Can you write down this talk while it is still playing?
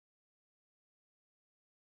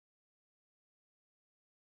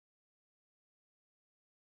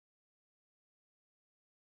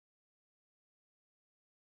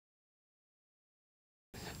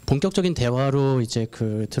본격적인 대화로 이제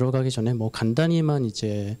그 들어가기 전에 뭐 간단히만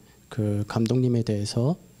이제 그 감독님에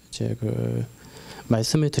대해서 이제 그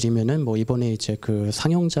말씀을 드리면은 뭐 이번에 이제 그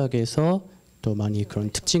상영작에서 또 많이 그런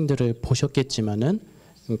특징들을 보셨겠지만은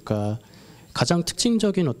그러니까 가장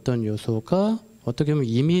특징적인 어떤 요소가 어떻게 보면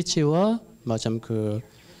이미지와 마침 그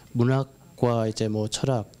문학과 이제 뭐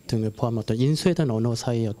철학 등을 포함한 어떤 인수에 대한 언어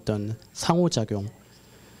사이의 어떤 상호작용을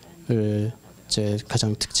이제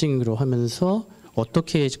가장 특징으로 하면서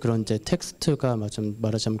어떻게 그런 이제 텍스트가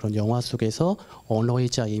말하자면 그런 영화 속에서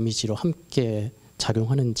언어이자 이미지로 함께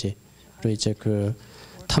작용하는지를 이제 그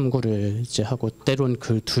탐구를 이제 하고 때론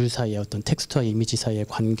그 둘 사이의 어떤 텍스트와 이미지 사이의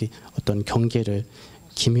관계 어떤 경계를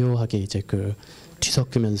기묘하게 이제 그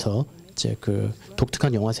뒤섞으면서 이제 그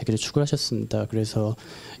독특한 영화 세계를 추구하셨습니다. 그래서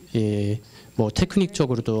이 뭐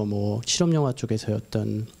테크닉적으로도 뭐 실험 영화 쪽에서의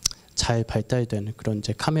어떤 잘 발달된 그런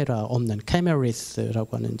이제 카메라 없는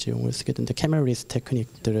캐메리스라고 하는 이제 용어를 쓰게 되는데 캐메리스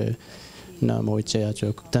테크닉들을나 뭐 이제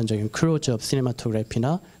아주 극단적인 클로즈업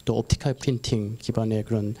시네마토그래피나 또 옵티컬 프린팅 기반의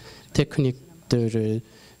그런 테크닉들을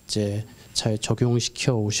이제 잘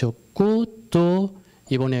적용시켜 오셨고 또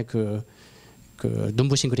이번에 그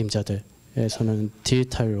눈부신 그림자들에서는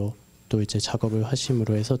디지털로 또 이제 작업을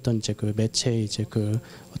하심으로 해서 어떤 이제 그 매체의 이제 그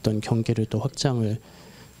어떤 경계를 또 확장을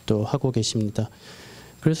또 하고 계십니다.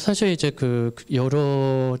 그래서 사실 이제 그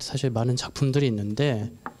여러 사실 많은 작품들이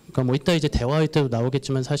있는데, 그러니까 뭐 이따 이제 대화할 때도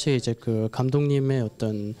나오겠지만 사실 이제 그 감독님의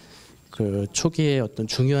어떤 그 초기의 어떤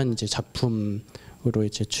중요한 이제 작품으로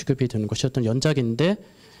이제 취급이 되는 것이 어떤 연작인데,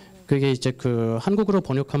 그게 이제 그 한국어로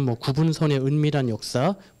번역한 뭐 구분선의 은밀한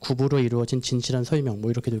역사, 구부로 이루어진 진실한 설명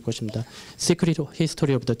뭐 이렇게 될 것입니다. Secret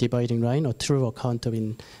History of the Dividing Line: A True Account of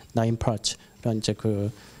in Nine Parts라는 이제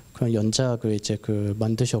그런 연작을 이제 그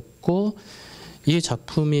만드셨고. 이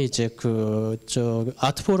작품이 이제 그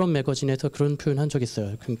아트포럼 매거진에서 그런 표현한 적이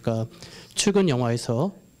있어요. 그러니까 최근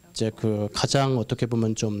영화에서 이제 그 가장 어떻게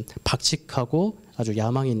보면 좀 박직하고 아주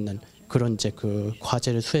야망 있는 그런 이제 그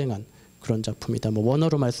과제를 수행한 그런 작품이다. 뭐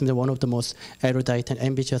원어로 말씀드리면 one of the most erudite and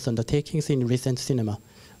ambitious undertakings in recent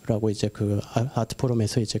cinema라고 이제 그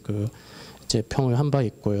아트포럼에서 이제 그 이제 평을 한 바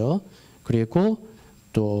있고요. 그리고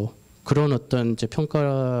또 그런 어떤 이제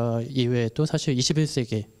평가 이외에도 사실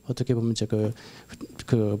 21세기 어떻게 보면 이제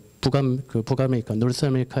북아메리카, 노스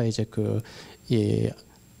아메리카의 이제 이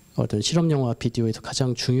어떤 실험 영화 비디오에서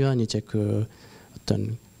가장 중요한 이제 그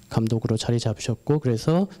어떤 감독으로 자리 잡으셨고,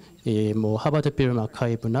 그래서 이 뭐 하버드 필름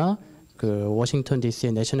아카이브나 그 워싱턴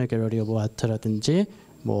DC의 내셔널 갤러리 오브 아트라든지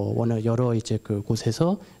뭐 여러 이제 그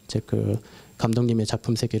곳에서 이제 그 감독님의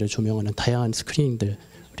작품 세계를 조명하는 다양한 스크린들이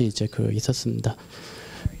이제 그 있었습니다.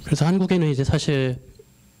 그래서 한국에는 이제 사실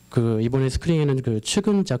그 이번에 스크린에는 그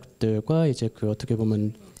최근작들과 이제 그 어떻게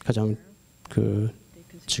보면 가장 그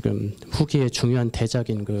지금 후기의 중요한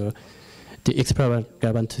대작인 그 The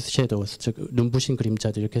Extravagant Shadows, 즉 눈부신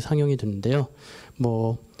그림자들 이렇게 상영이 되는데요.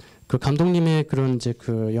 뭐 그 감독님의 그런 이제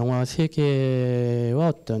그 영화 세계와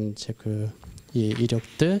어떤 이제 그 이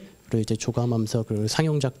이력들을 이제 조감하면서 그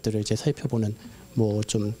상영작들을 이제 살펴보는 뭐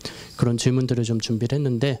좀 그런 질문들을 좀 준비를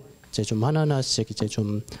했는데 이제 좀 하나하나씩 이제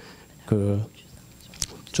좀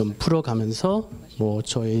풀어가면서 뭐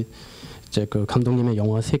저희 이제 그 감독님의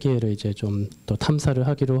영화 세계를 이제 좀 더 탐사를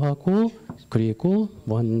하기로 하고, 그리고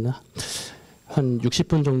뭐 한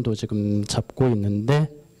 60분 정도 지금 잡고 있는데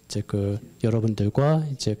이제 그 여러분들과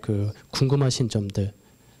이제 그 궁금하신 점들에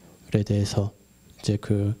대해서 이제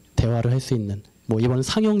그 대화를 할 수 있는 뭐 이번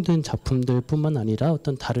상영된 작품들뿐만 아니라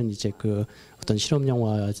어떤 다른 이제 그 어떤 실험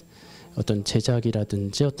영화 어떤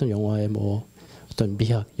제작이라든지 어떤 영화의 뭐 어떤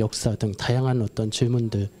미학, 역사 등 다양한 어떤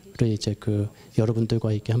질문들을 이제 그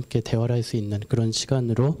여러분들과 이렇게 함께 대화를 할 수 있는 그런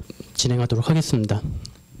시간으로 진행하도록 하겠습니다.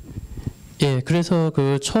 예, 그래서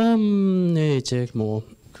그 처음에 이제 뭐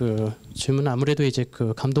그 질문은 아무래도 이제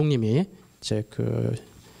그 감독님이 이제 그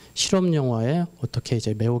실험 영화에 어떻게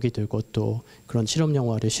이제 매혹이 들고 또 그런 실험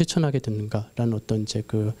영화를 실천하게 됐는가라는 어떤 이제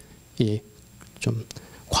그 이 좀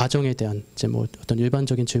과정에 대한 이제 뭐 어떤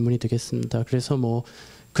일반적인 질문이 되겠습니다. 그래서 뭐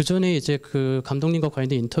그 전에 이제 그 감독님과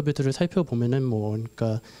관련된 인터뷰들을 살펴보면은 뭐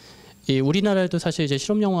그러니까 이 우리나라에도 사실 이제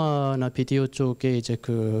실험 영화나 비디오 쪽에 이제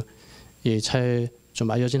그 잘 좀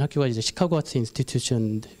알려진 학교가 이제 시카고 아트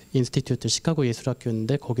인스티튜트 시카고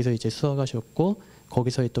예술학교인데 거기서 이제 수학하셨고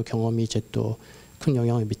거기서의 또 경험이 이제 또 큰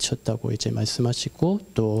영향을 미쳤다고 이제 말씀하시고,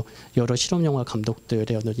 또 여러 실험 영화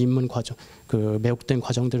감독들의 어떤 입문 과정, 그 매혹된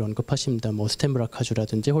과정들을 언급하십니다. 뭐 스탠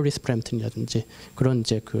브라카주라든지 홀리스 프램튼이라든지 그런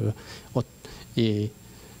이제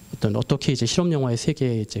어떤 어떻게 이제 실험 영화의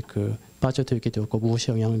세계에 이제 그 빠져들게 되었고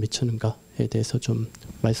무엇이 영향을 미쳤는가에 대해서 좀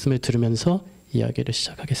말씀을 들으면서 이야기를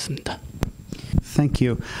시작하겠습니다. Thank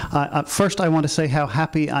you. First, I want to say how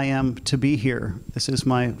happy I am to be here. This is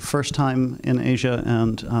my first time in Asia,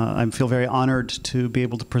 and I feel very honored to be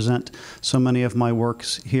able to present so many of my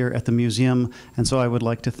works here at the museum. And so I would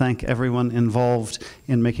like to thank everyone involved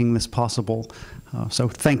in making this possible. So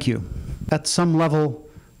thank you. At some level,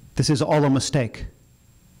 this is all a mistake.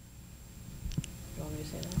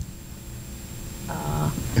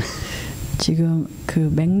 지금 그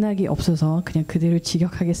맥락이 없어서 그냥 그대로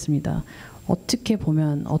직역하겠습니다. 어떻게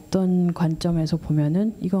보면 어떤 관점에서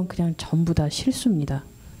보면은 이건 그냥 전부 다 실수입니다.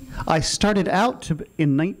 I started out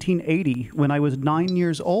in 1980 when I was 9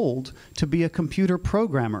 years old to be a computer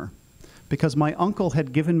programmer because my uncle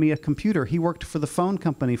had given me a computer. He worked for the phone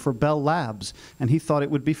company for Bell Labs and he thought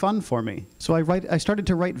it would be fun for me. So I started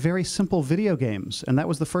to write very simple video games, and that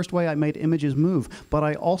was the first way I made images move. But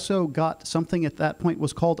I also got something at that point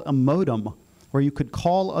was called a modem, where you could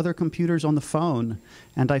call other computers on the phone.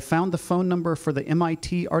 And I found the phone number for the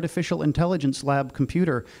MIT Artificial Intelligence Lab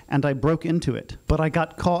computer, and I broke into it. But I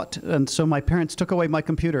got caught, and so my parents took away my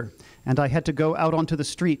computer, and I had to go out onto the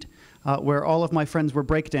street where all of my friends were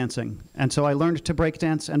breakdancing. And so I learned to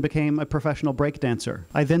breakdance and became a professional breakdancer.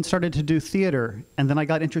 I then started to do theater, and then I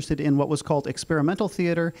got interested in what was called experimental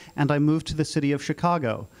theater, and I moved to the city of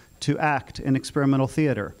Chicago to act in experimental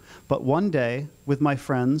theater. But one day, with my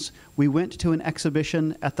friends, we went to an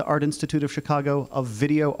exhibition at the Art Institute of Chicago of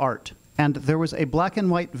video art. And there was a black and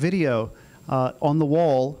white video on the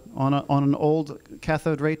wall on an old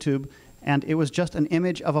cathode ray tube, and it was just an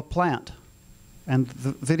image of a plant. And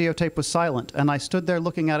the videotape was silent. And I stood there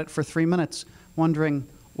looking at it for 3 minutes, wondering,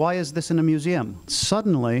 why is this in a museum?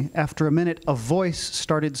 Suddenly, after a minute, a voice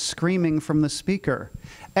started screaming from the speaker,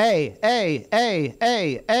 A, A, A,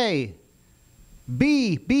 A, A.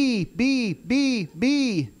 B, B, B, B,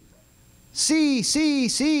 B, C, C,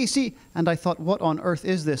 C, C. And I thought, what on earth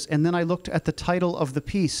is this? And then I looked at the title of the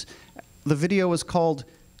piece. The video was called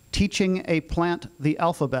Teaching a Plant the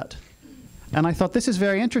Alphabet. And I thought, this is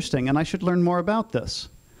very interesting, and I should learn more about this.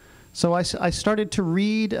 So I started to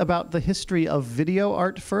read about the history of video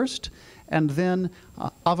art first, and then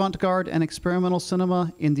avant-garde and experimental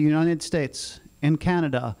cinema in the United States, in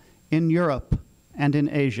Canada, in Europe, and in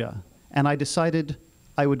Asia. And I decided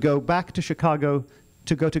I would go back to Chicago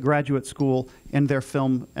to go to graduate school in their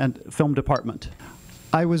film department.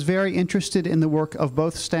 I was very interested in the work of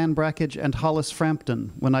both Stan Brakhage and Hollis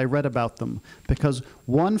Frampton when I read about them, because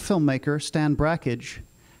one filmmaker, Stan Brakhage,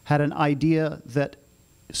 had an idea that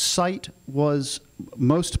sight was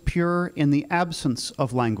most pure in the absence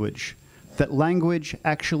of language, that language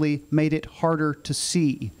actually made it harder to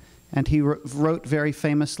see. And he wrote very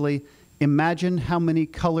famously, "Imagine how many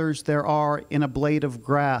colors there are in a blade of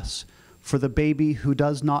grass for the baby who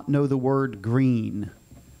does not know the word green."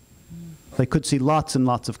 They could see lots and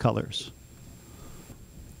lots of colors.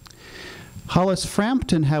 Hollis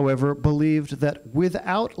Frampton, however, believed that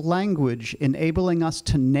without language enabling us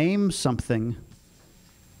to name something,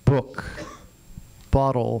 book,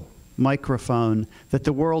 bottle, microphone, that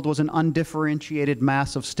the world was an undifferentiated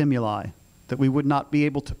mass of stimuli that we would not be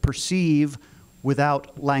able to perceive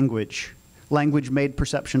without language. Language made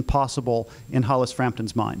perception possible in Hollis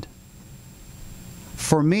Frampton's mind.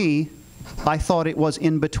 For me, I thought it was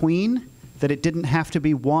in between, that it didn't have to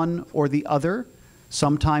be one or the other,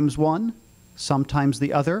 sometimes one, sometimes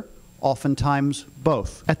the other, oftentimes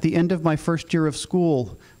both. At the end of my first year of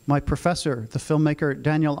school, my professor, the filmmaker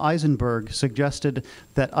Daniel Eisenberg, suggested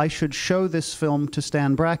that I should show this film to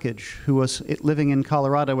Stan Brakhage, who was living in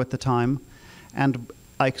Colorado at the time, and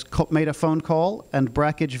I made a phone call, and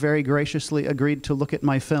Brakhage very graciously agreed to look at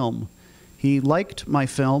my film. He liked my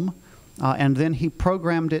film, and then he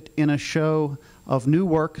programmed it in a show of new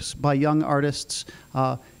works by young artists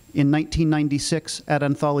in 1996 at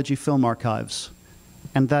Anthology Film Archives.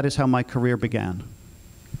 And that is how my career began.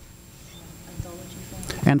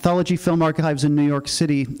 Anthology Film Archives in New York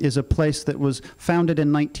City is a place that was founded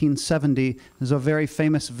in 1970. It's a very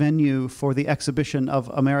famous venue for the exhibition of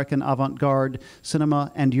American avant-garde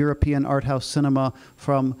cinema and European art house cinema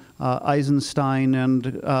from Eisenstein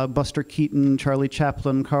and Buster Keaton, Charlie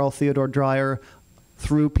Chaplin, Carl Theodor Dreyer,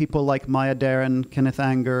 through people like Maya Deren, Kenneth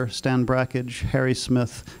Anger, Stan Brakhage, Harry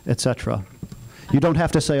Smith, etc. You don't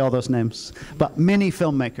have to say all those names, but many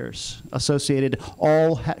filmmakers associated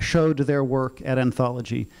all showed their work at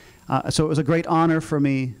Anthology. So it was a great honor for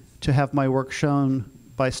me to have my work shown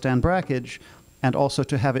by Stan Brakhage and also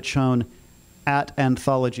to have it shown at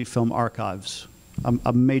Anthology Film Archives,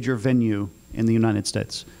 a major venue in the United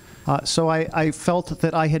States. So I felt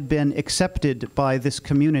that I had been accepted by this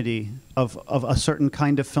community of a certain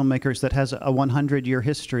kind of filmmakers that has a 100-year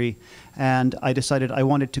history, and I decided I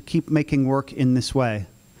wanted to keep making work in this way.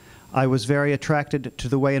 I was very attracted to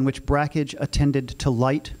the way in which Brakhage attended to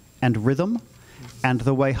light and rhythm, and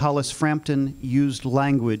the way Hollis Frampton used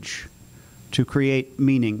language to create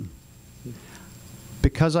meaning.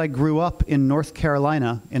 Because I grew up in North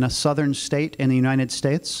Carolina, in a southern state in the United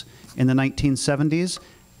States in the 1970s,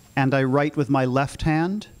 and I write with my left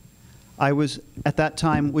hand, at that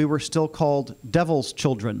time, we were still called devil's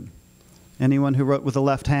children. Anyone who wrote with the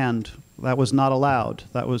left hand, that was not allowed.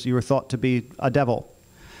 You were thought to be a devil.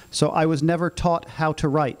 So I was never taught how to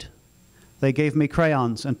write. They gave me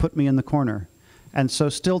crayons and put me in the corner. And so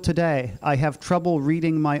still today, I have trouble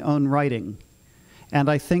reading my own writing. And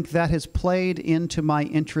I think that has played into my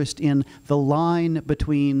interest in the line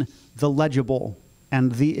between the legible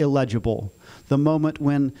and the illegible, the moment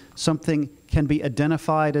when something can be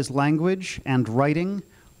identified as language and writing,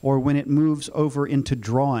 or when it moves over into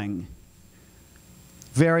drawing.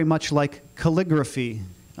 Very much like calligraphy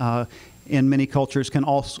in many cultures can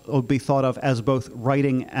also be thought of as both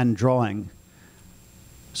writing and drawing.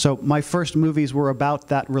 So my first movies were about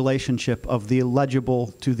that relationship of the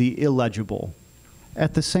illegible to the illegible.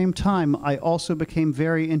 At the same time, I also became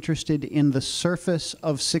very interested in the surface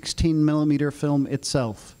of 16mm film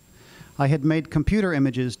itself. I had made computer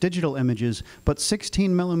images, digital images, but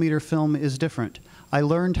 16mm film is different. I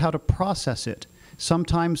learned how to process it.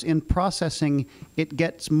 Sometimes in processing, it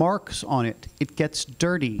gets marks on it. It gets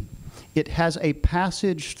dirty. It has a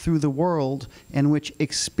passage through the world in which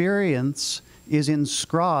experience is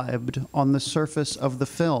inscribed on the surface of the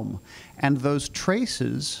film, and those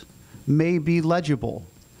traces may be legible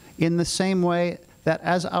in the same way that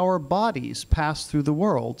as our bodies pass through the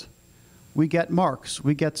world, we get marks,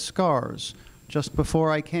 we get scars. Just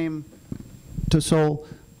before I came to Seoul,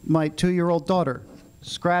 my 2-year-old daughter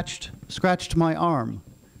scratched my arm.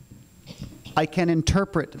 I can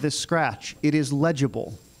interpret this scratch. It is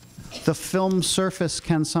legible. The film surface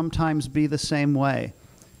can sometimes be the same way.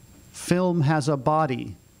 Film has a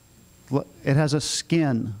body. It has a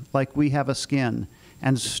skin, like we have a skin.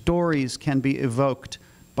 And stories can be evoked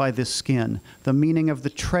by this skin. The meaning of the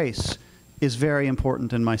trace is very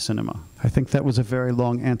important in my cinema. I think that was a very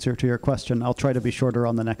long answer to your question. I'll try to be shorter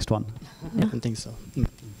on the next one. I think so.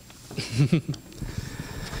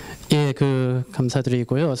 예,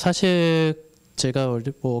 감사드리고요. 사실 제가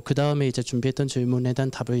그 다음에 이제 준비했던 질문에 대한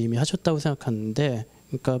답을 이미 하셨다고 생각하는데,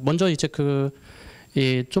 그러니까 먼저 이제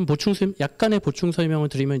좀 약간의 보충 설명을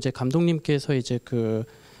드리면, 이제 감독님께서 이제 그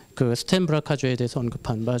스탠 브라카주에 대해서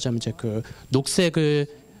언급한, 말하자면 이제 녹색을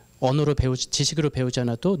언어로 지식으로 배우지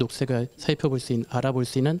않아도 녹색을 알아볼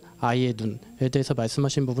수 있는 아이의 눈에 대해서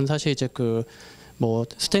말씀하신 부분, 사실 이제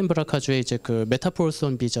스탠 브라카주의 이제 메타포르스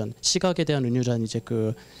온 비전, 시각에 대한 은유라는 이제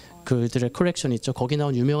그들의 컬렉션 있죠. 거기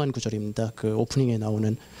나온 유명한 구절입니다. 그 오프닝에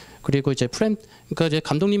나오는. 그리고 이제 그러니까 이제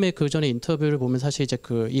감독님의 그 전에 인터뷰를 보면 사실 이제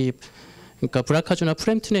그러니까 브라카주나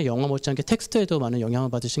프램튼의 영화 못지않게 텍스트에도 많은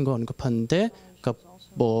영향을 받으신 거 언급하는데, 그러니까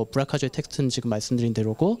브라카주의 텍스트는 지금 말씀드린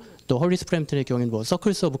대로고, 또 헐리스 프램튼의 경우에는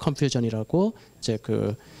서클스 오브 컨퓨전이라고 이제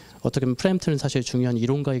어떻게 보면 프램튼은 사실 중요한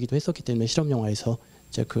이론가이기도 했었기 때문에 실험 영화에서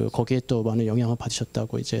이제 거기에 또 많은 영향을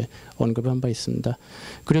받으셨다고 이제 언급을 한 바 있습니다.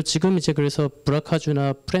 그리고 지금 이제 그래서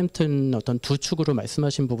브라카주나 프램튼 어떤 두 축으로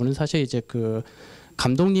말씀하신 부분은 사실 이제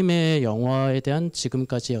감독님의 영화에 대한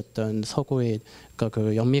지금까지 어떤 서구의,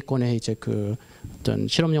 그러니까 영미권의 이제 어떤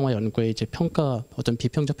실험 영화 연구의 이제 어떤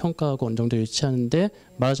비평적 평가하고 어느 정도 일치하는데,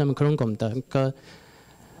 말하자면 그런 겁니다. 그러니까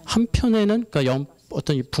한편에는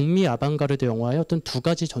어떤 북미 아방가르드 영화의 어떤 두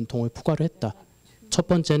가지 전통을 포괄을 했다. 첫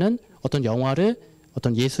번째는 어떤 영화를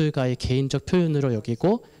어떤 예술가의 개인적 표현으로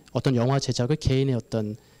여기고, 어떤 영화 제작을 개인의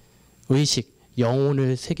어떤 의식,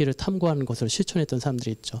 영혼을 세계를 탐구하는 것을 실천했던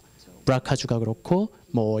사람들이 있죠. 브라카주가 그렇고,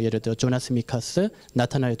 예를 들어 조나스 미카스,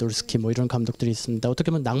 나타나엘 돌스키 이런 감독들이 있습니다.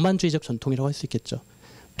 어떻게 보면 낭만주의적 전통이라고 할 수 있겠죠.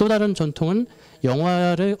 또 다른 전통은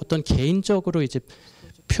영화를 어떤 개인적으로 이제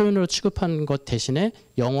표현으로 취급하는 것 대신에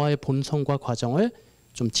영화의 본성과 과정을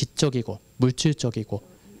좀 지적이고 물질적이고,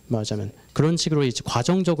 말하자면 그런 식으로 이제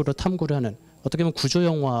과정적으로 탐구를 하는, 어떻게 보면 구조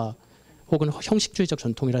영화 혹은 형식주의적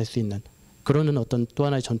전통이라 할 수 있는 그러는 어떤 또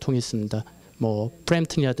하나의 전통이 있습니다.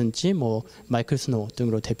 프램튼이라든지 마이클 스노우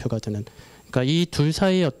등으로 대표가 되는, 그러니까 이 둘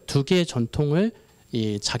사이의 두 개의 전통을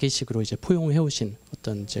자기식으로 이제 포용해 오신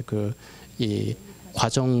어떤 이제 이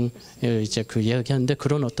과정을 이제 이야기하는데,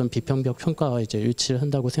 그런 어떤 비평적 평가와 이제 일치를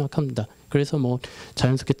한다고 생각합니다. 그래서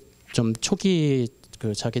자연스럽게 좀 초기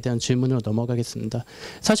그 자기에 대한 질문으로 넘어가겠습니다.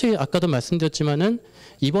 사실 아까도 말씀드렸지만은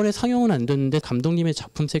이번에 상영은 안 됐는데 감독님의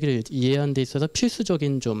작품 세계를 이해하는 데 있어서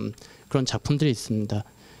필수적인 좀 그런 작품들이 있습니다.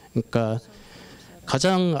 그러니까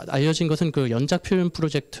가장 알려진 것은 그 연작 표현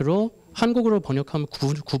프로젝트로 한국어로 번역하면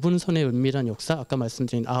구분선의 은밀한 역사, 아까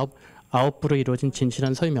말씀드린 아홉 부로 이루어진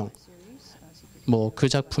진실한 설명, 뭐 그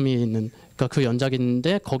작품이 있는, 그러니까 그 연작이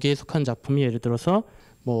있는데 거기에 속한 작품이 예를 들어서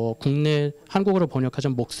뭐 국내 한국어로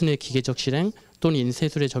번역하자면 목순의 기계적 실행 또는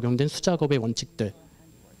인쇄술에 적용된 수작업의 원칙들.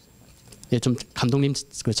 예, 좀 감독님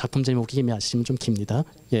그 작품 제목이 이미 아시면 좀 깁니다.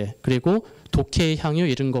 예, 그리고 독해의 향유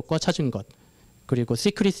잃은 것과 찾은 것. 그리고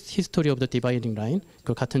Secret History of the Dividing Line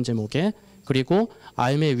그 같은 제목의, 그리고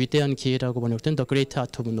알의 위대한 기회라고 번역된 The Great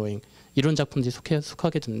Art of Knowing, 이런 작품들이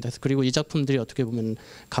속하게 됩니다. 그리고 이 작품들이 어떻게 보면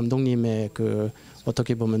감독님의 그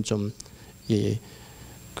어떻게 보면 좀 이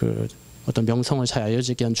그 어떤 명성을 잘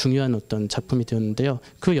알려지게 한 중요한 어떤 작품이 되었는데요.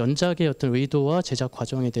 그 연작의 어떤 의도와 제작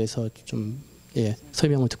과정에 대해서 좀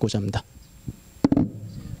설명을 듣고자 합니다.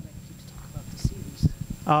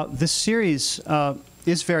 This series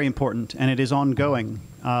is very important, and it is ongoing.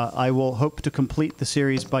 I will hope to complete the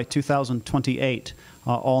series by 2028,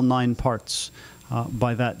 all 9 parts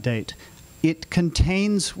by that date. It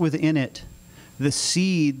contains within it the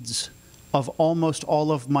seeds of almost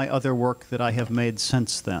all of my other work that I have made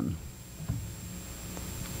since then.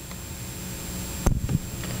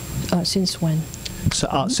 Since when?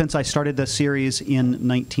 Since I started the series in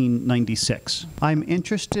 1996. I'm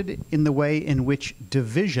interested in the way in which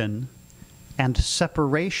division and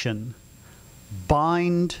separation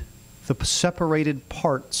bind the separated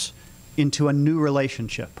parts into a new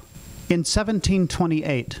relationship. In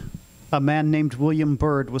 1728, a man named William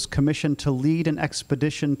Byrd was commissioned to lead an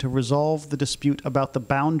expedition to resolve the dispute about the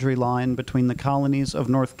boundary line between the colonies of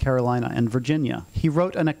North Carolina and Virginia. He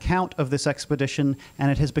wrote an account of this expedition,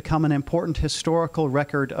 and it has become an important historical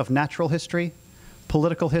record of natural history,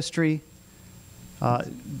 political history,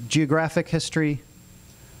 geographic history,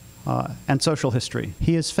 and social history.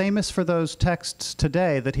 He is famous for those texts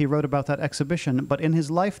today that he wrote about that exhibition, but in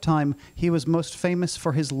his lifetime, he was most famous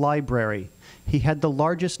for his library. He had the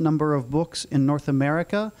largest number of books in North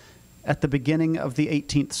America at the beginning of the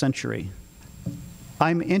 18th century.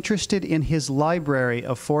 I'm interested in his library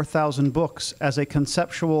of 4,000 books as a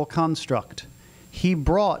conceptual construct. He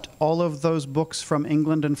brought all of those books from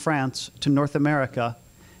England and France to North America,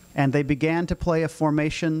 and they began to play a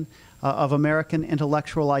formation of American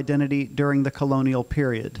intellectual identity during the colonial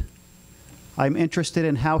period. I'm interested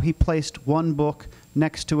in how he placed one book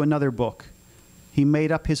next to another book. He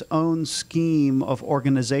made up his own scheme of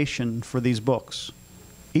organization for these books.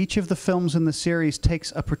 Each of the films in the series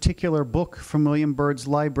takes a particular book from William Byrd's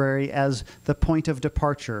library as the point of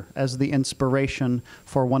departure, as the inspiration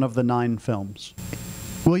for one of the 9 films.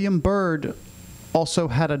 William Byrd also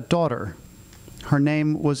had a daughter. Her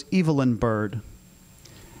name was Evelyn Byrd.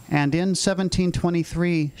 And in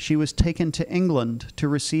 1723, she was taken to England to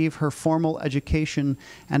receive her formal education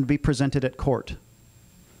and be presented at court,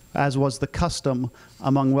 as was the custom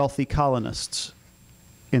among wealthy colonists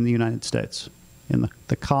in the United States, in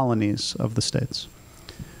the colonies of the States.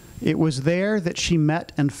 It was there that she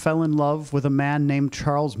met and fell in love with a man named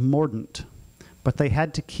Charles Mordaunt, but they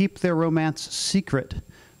had to keep their romance secret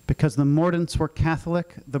because the Mordaunts were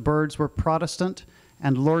Catholic, the Byrds were Protestant,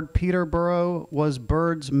 and Lord Peterborough was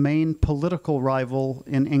Byrd's main political rival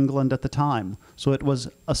in England at the time, so it was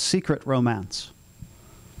a secret romance.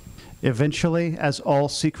 Eventually, as all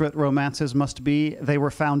secret romances must be, they were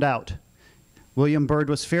found out. William Byrd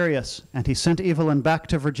was furious, and he sent Evelyn back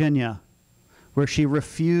to Virginia, where she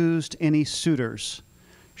refused any suitors.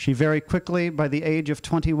 She very quickly, by the age of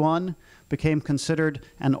 21, became considered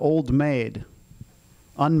an old maid,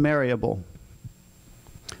 unmarriable.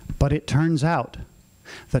 But it turns out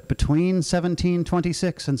that between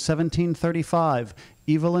 1726 and 1735,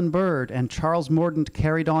 Evelyn Byrd and Charles Mordaunt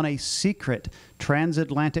carried on a secret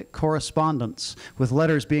transatlantic correspondence, with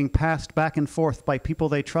letters being passed back and forth by people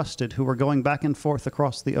they trusted who were going back and forth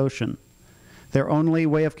across the ocean. Their only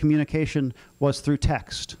way of communication was through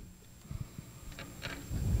text.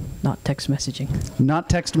 Not text messaging. Not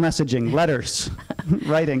text messaging, letters,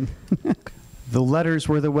 writing. The letters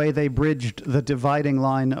were the way they bridged the dividing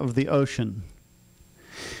line of the ocean.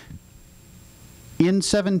 In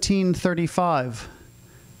 1735,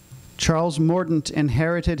 Charles Mordaunt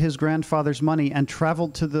inherited his grandfather's money and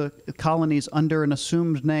traveled to the colonies under an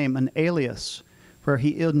assumed name, an alias, where he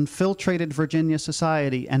infiltrated Virginia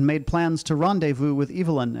society and made plans to rendezvous with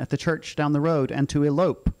Evelyn at the church down the road and to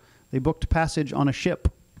elope. They booked passage on a ship.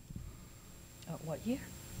 What year?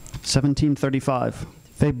 1735.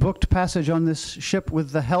 They booked passage on this ship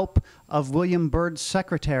with the help of William Byrd's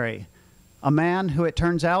secretary, a man who, it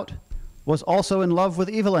turns out, was also in love with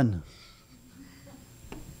Evelyn.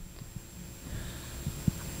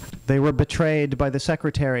 They were betrayed by the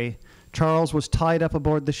secretary. Charles was tied up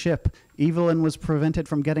aboard the ship. Evelyn was prevented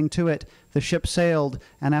from getting to it. The ship sailed,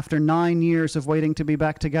 and after 9 years of waiting to be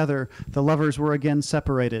back together, the lovers were again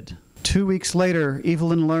separated. 2 weeks later,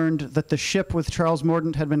 Evelyn learned that the ship with Charles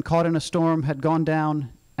Mordaunt had been caught in a storm, had gone down,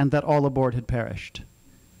 and that all aboard had perished.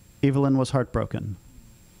 Evelyn was heartbroken.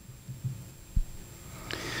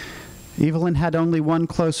 Evelyn had only one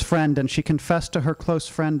close friend, and she confessed to her close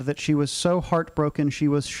friend that she was so heartbroken she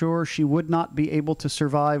was sure she would not be able to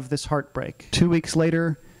survive this heartbreak. 2 weeks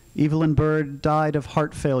later, Evelyn Byrd died of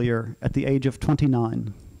heart failure at the age of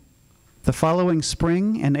 29. The following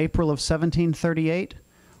spring, in April of 1738,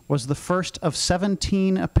 was the first of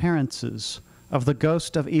 17 appearances of the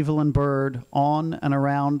ghost of Evelyn Byrd on and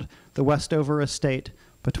around the Westover estate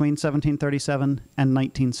between 1737 and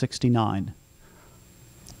 1969.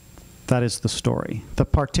 That is the story. The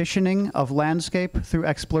partitioning of landscape through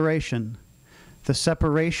exploration, the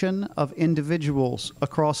separation of individuals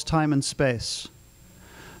across time and space,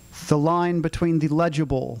 the line between the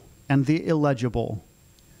legible and the illegible.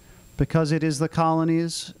 Because it is the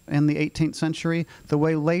colonies in the 18th century, the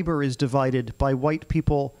way labor is divided by white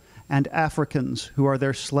people and Africans who are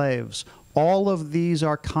their slaves. All of these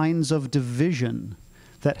are kinds of division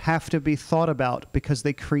that have to be thought about because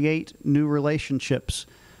they create new relationships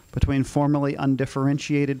between formerly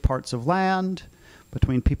undifferentiated parts of land,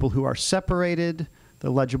 between people who are separated. The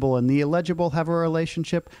legible and the illegible have a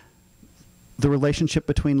relationship. The relationship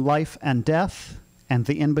between life and death and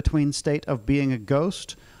the in-between state of being a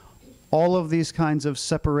ghost. All of these kinds of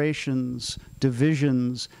separations,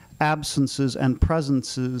 divisions, absences, and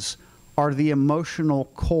presences are the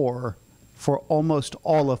emotional core for almost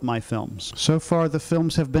all of my films. So far, the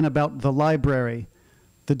films have been about the library,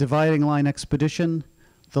 the dividing line expedition,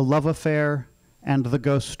 the love affair, and the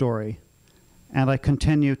ghost story. And I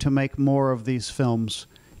continue to make more of these films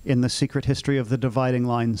in the Secret History of the Dividing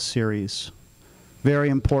Line series. Very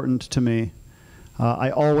important to me.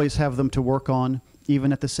 I always have them to work on,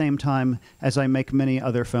 even at the same time as I make many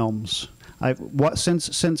other films.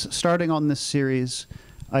 Since starting on this series,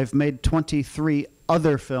 I've made 23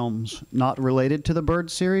 other films not related to the Byrd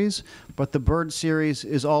series, but the Byrd series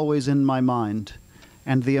is always in my mind,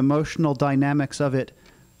 and the emotional dynamics of it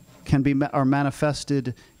are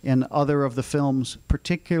manifested in other of the films,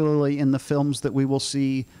 particularly in the films that we will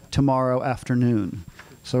see tomorrow afternoon.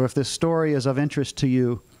 So if this story is of interest to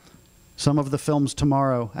you, some of the films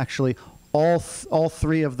tomorrow, actually all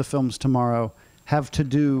three of the films tomorrow, have to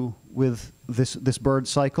do with this Byrd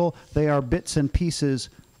cycle. They are bits and pieces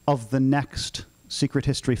of the next Secret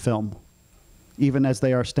History film, even as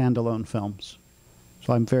they are standalone films.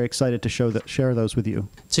 So I'm very excited to share those with you.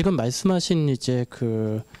 지금 말씀하신 이제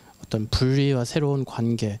그 어떤 분리와 새로운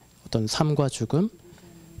관계, 어떤 삶과 죽음,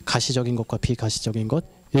 가시적인 것과 비가시적인 것,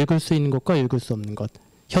 읽을 수 있는 것과 읽을 수 없는 것,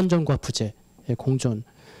 현존과 부재의 공존.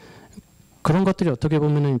 그런 것들이 어떻게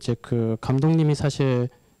보면은 이제 그 감독님이 사실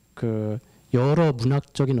그 여러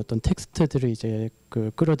문학적인 어떤 텍스트들을 이제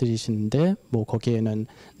그 끌어들이시는데, 뭐 거기에는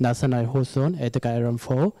나사나엘 호손, 에드가 앨런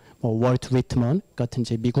포, 뭐 월트 위트먼 같은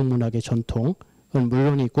이제 미국 문학의 전통은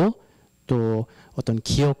물론이고, 또 어떤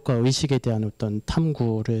기억과 의식에 대한 어떤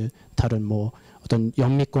탐구를 다룬 뭐 어떤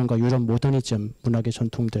영미권과 유럽 모더니즘 문학의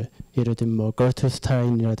전통들, 예를 들면 뭐 거르트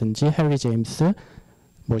스타인이라든지 해리 제임스,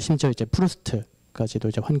 뭐 심지어 이제 프루스트까지도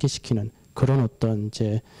이제 환기시키는 그런 어떤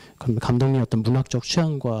이제 감독님의 어떤 문학적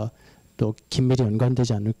취향과 또 긴밀히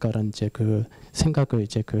연관되지 않을까라는 이제 그 생각을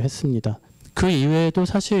이제 그 했습니다. 그 이외에도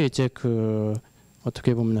사실 이제 그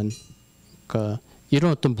어떻게 보면은 그러니까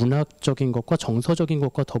이런 어떤 문학적인 것과 정서적인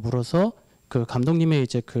것과 더불어서 그 감독님의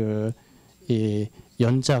이제 그 이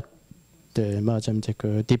연작들, 맞아 이제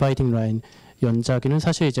그 디바이딩 라인 연작에는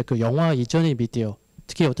사실 이제 그 영화 이전의 미디어,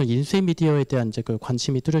 특히 어떤 인쇄 미디어에 대한 이제 그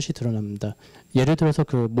관심이 뚜렷이 드러납니다. 예를 들어서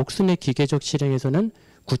그 목슨의 기계적 실행에서는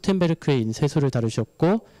구텐베르크의 인쇄소를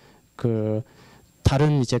다루셨고, 그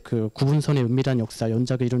다른 이제 그 구분선의 은밀한 역사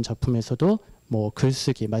연작을 이룬 작품에서도 뭐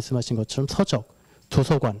글쓰기, 말씀하신 것처럼 서적,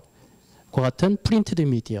 도서관 과 같은 프린트드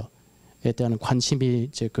미디어에 대한 관심이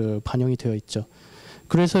이제 그 반영이 되어 있죠.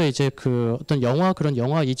 그래서 이제 그 어떤 그런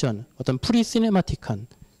영화 이전, 어떤 프리 시네마틱한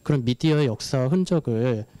그런 미디어의 역사와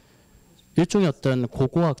흔적을 일종의 어떤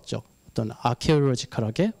고고학적, 어떤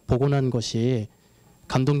아케올로지컬하게 복원한 것이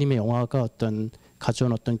감독님의 영화가 어떤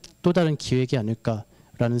가져온 어떤 또 다른 기획이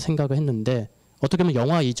아닐까라는 생각을 했는데, 어떻게 보면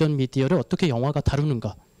영화 이전 미디어를 어떻게 영화가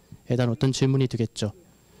다루는가에 대한 어떤 질문이 되겠죠.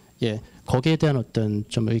 예, 거기에 대한 어떤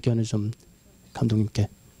좀 의견을 좀 감독님께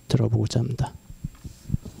들어보고자 합니다.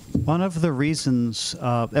 One of the reasons,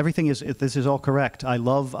 this is all correct. I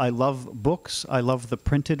love books. I love the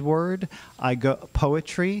printed word.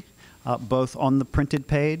 Poetry, both on the printed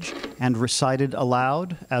page and recited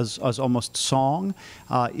aloud as almost song,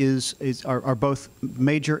 are both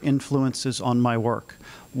major influences on my work.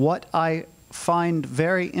 What I find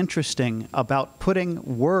very interesting about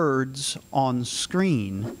putting words on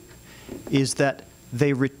screen is that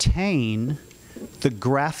they retain the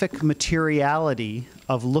graphic materiality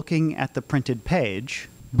of looking at the printed page,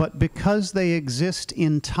 but because they exist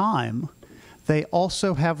in time, they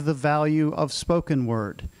also have the value of spoken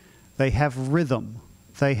word. They have rhythm,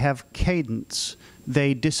 they have cadence,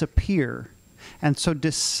 they disappear. And so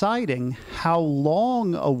deciding how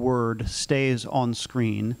long a word stays on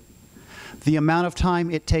screen, the amount of time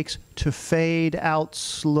it takes to fade out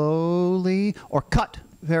slowly or cut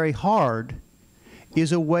very hard,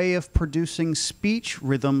 is a way of producing speech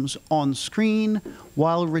rhythms on screen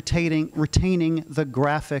while retaining the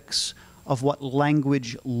graphics of what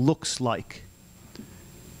language looks like.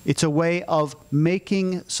 It's a way of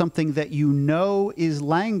making something that you know is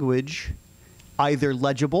language either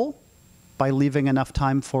legible by leaving enough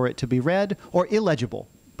time for it to be read, or illegible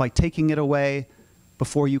by taking it away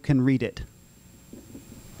before you can read it.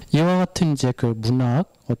 이와 같은 이제 그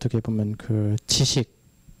문학, 어떻게 보면 그 지식의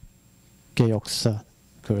역사,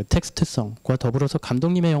 그 텍스트성과 더불어서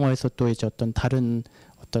감독님의 영화에서 또 이제 어떤 다른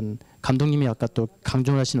어떤 감독님이 아까 또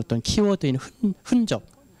강조하신 어떤 키워드인 흔적,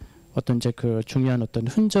 어떤 이제 그 중요한 어떤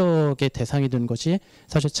흔적의 대상이 된 것이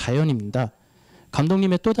사실 자연입니다.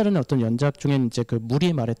 감독님의 또 다른 어떤 연작 중에 이제 그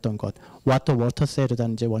물이 말했던 것, What the Water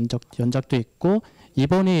Said라는 이제 연작도 있고,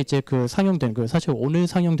 이번에 이제 그 상영된 그 사실 오늘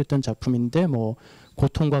상영됐던 작품인데 뭐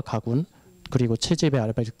고통과 가군, 그리고 7집의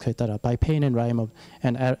아라베스크에 따라 By Pain and Rhyme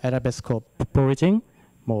and Arabesque of Foraging,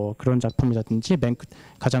 뭐 그런 작품이라든지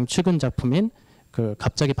가장 최근 작품인 그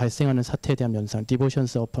갑자기 발생하는 사태에 대한 면상,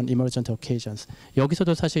 Devotions upon Emergent Occasions.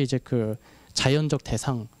 여기서도 사실 이제 그 자연적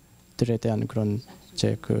대상들에 대한 그런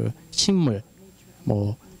이제 그 식물,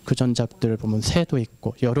 뭐 그 전작들을 보면 새도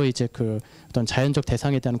있고 여러 이제 그 어떤 자연적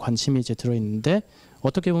대상에 대한 관심이 이제 들어 있는데,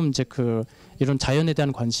 어떻게 보면 이제 그 이런 자연에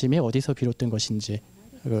대한 관심이 어디서 비롯된 것인지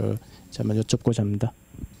한번 여쭙고자 합니다.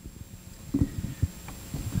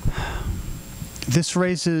 This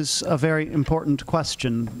raises a very important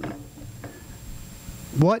question.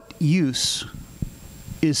 What use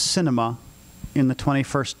is cinema in the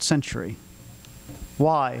 21st century?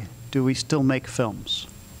 Why do we still make films?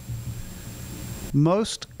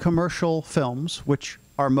 Most commercial films, which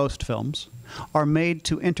are most films, are made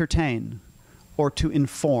to entertain or to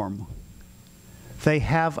inform. They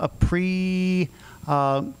have a pre-thought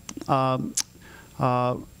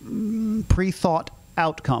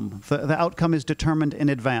outcome. The outcome is determined in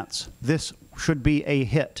advance. This should be a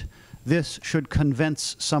hit. This should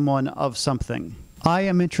convince someone of something. I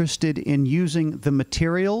am interested in using the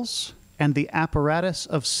materials and the apparatus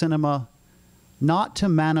of cinema not to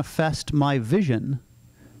manifest my vision,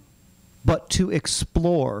 but to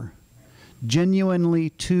explore, genuinely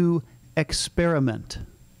to experiment,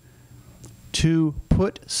 to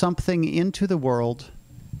put something into the world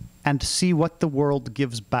and see what the world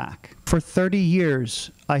gives back. For 30 years,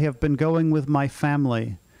 I have been going with my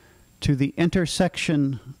family to the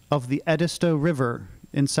intersection of the Edisto River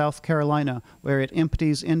in South Carolina, where it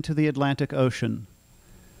empties into the Atlantic Ocean.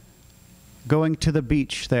 Going to the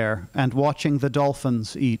beach there and watching the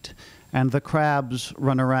dolphins eat, and the crabs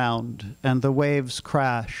run around, and the waves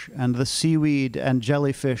crash, and the seaweed and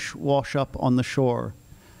jellyfish wash up on the shore.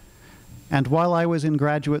 And while I was in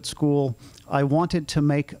graduate school, I wanted to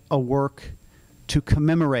make a work to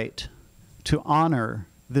commemorate, to honor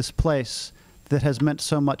this place that has meant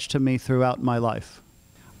so much to me throughout my life.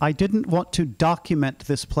 I didn't want to document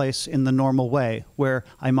this place in the normal way, where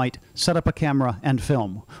I might set up a camera and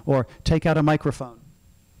film, or take out a microphone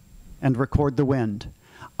and record the wind.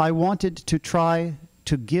 I wanted to try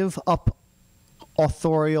to give up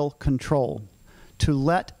authorial control, to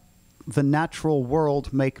let the natural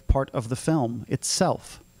world make part of the film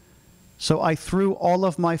itself. So I threw all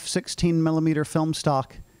of my 16mm film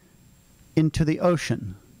stock into the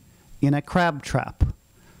ocean in a crab trap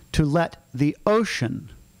to let the ocean,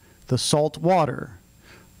 the salt water,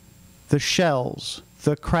 the shells,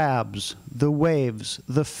 the crabs, the waves,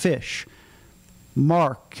 the fish,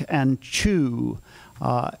 mark and chew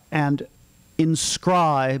and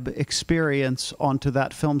inscribe experience onto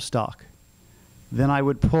that film stock. Then I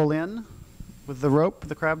would pull in with the rope,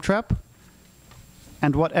 the crab trap,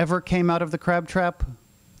 and whatever came out of the crab trap,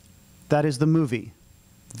 that is the movie.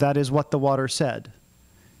 That is what the water said.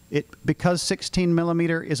 Because 16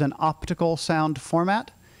 millimeter is an optical sound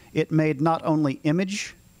format, it made not only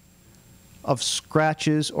image of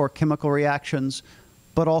scratches or chemical reactions,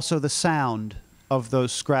 but also the sound of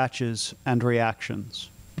those scratches and reactions.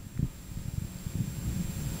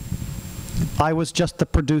 I was just the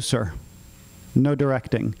producer, no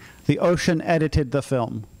directing. The ocean edited the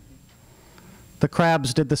film. The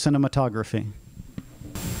crabs did the cinematography.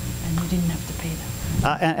 And you didn't have to pay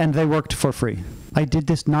them. And they worked for free. I did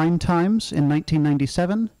this 9 times in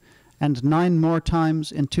 1997 and 9 more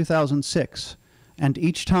times in 2006. And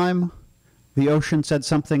each time, the ocean said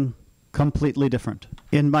something completely different.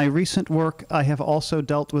 In my recent work, I have also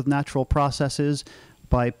dealt with natural processes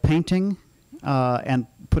by painting and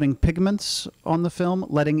putting pigments on the film,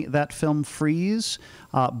 letting that film freeze,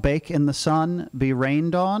 bake in the sun, be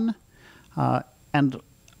rained on. And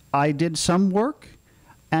I did some work,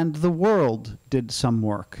 and the world did some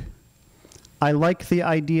work. I like the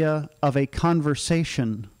idea of a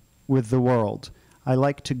conversation with the world. I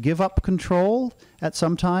like to give up control at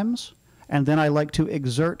some times, and then I like to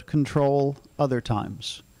exert control other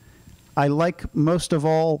times. I like most of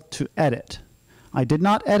all to edit. I did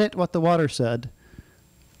not edit what the water said.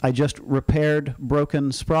 I just repaired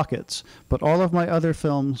broken sprockets. But all of my other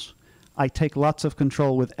films, I take lots of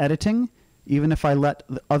control with editing, even if I let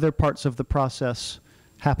the other parts of the process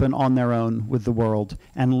happen on their own with the world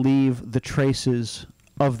and leave the traces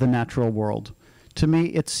of the natural world. To me,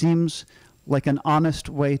 it seems like an honest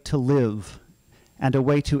way to live and a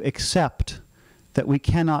way to accept that we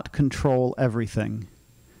cannot control everything.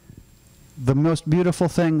 The most beautiful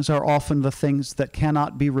things are often the things that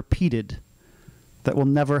cannot be repeated, that will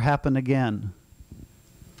never happen again.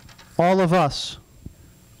 All of us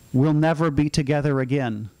will never be together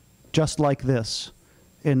again, just like this,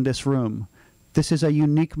 in this room. This is a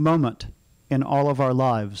unique moment in all of our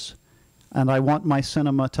lives, and I want my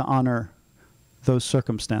cinema to honor those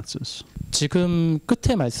circumstances. 지금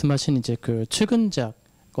끝에 말씀하신 이제 그 출근작,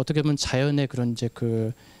 어떻게 보면 자연의 그런 이제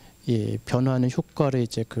그 변화하는 효과를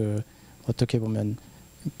이제 그 어떻게 보면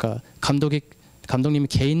그러니까 감독님이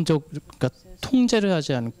개인적 그러니까 통제를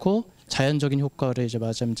하지 않고 자연적인 효과를 이제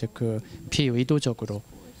말하자면 이제 그 비의도적으로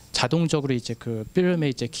자동적으로 이제 그 필름에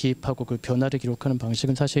이제 기입하고 그 변화를 기록하는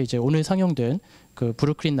방식은 사실 이제 오늘 상영된 그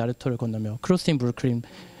브루클린 나루토를 건너며 크로싱 브루클린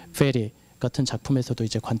페리 같은 작품에서도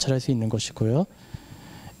이제 관찰할 수 있는 것이고요.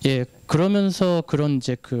 예, 그러면서 그런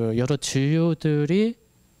이제 그 여러 진료들이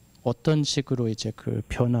어떤 식으로 이제 그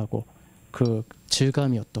변하고 그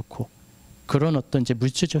질감이 어떻고 그런 어떤 이제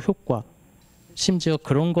물질적 효과, 심지어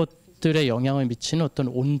그런 것들에 영향을 미치는 어떤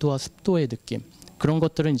온도와 습도의 느낌, 그런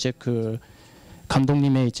것들은 이제 그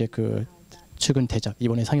감독님의 이제 그 최근 대작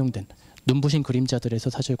이번에 상영된 눈부신 그림자들에서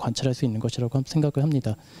사실 관찰할 수 있는 것이라고 생각을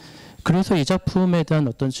합니다. 그래서 이 작품에 대한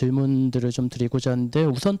어떤 질문들을 좀 드리고자 하는데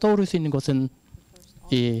우선 떠오를 수 있는 것은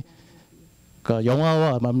이 그러니까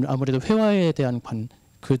영화와 아무래도 회화에 대한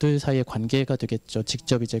그들 사이의 관계가 되겠죠.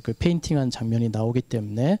 직접 이제 그 페인팅한 장면이 나오기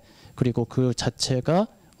때문에 그리고 그 자체가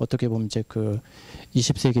어떻게 보면 이제 그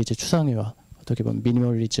 20세기 이제 추상회화 어떻게 보면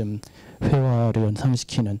미니멀리즘 회화를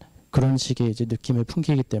연상시키는 그런 식의 이제 느낌을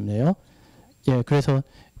풍기기 때문에요. 예, 그래서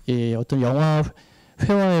이 어떤 영화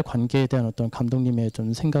회화의 관계에 대한 어떤 감독님의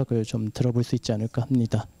좀 생각을 좀 들어볼 수 있지 않을까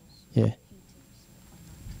합니다. 예.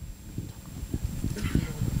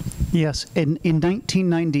 Yes, in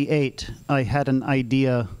 1998, I had an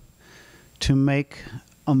idea to make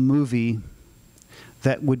a movie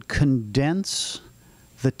that would condense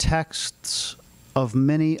the texts of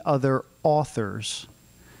many other authors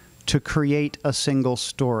to create a single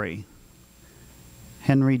story.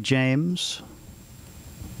 Henry James,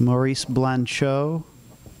 Maurice Blanchot,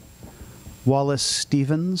 Wallace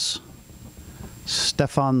Stevens,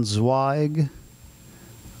 Stefan Zweig,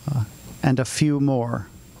 and a few more.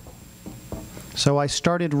 So I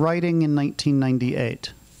started writing in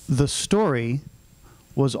 1998. The story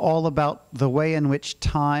was all about the way in which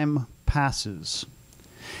time passes.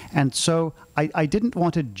 And so I didn't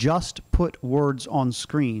want to just put words on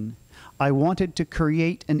screen. I wanted to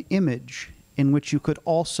create an image in which you could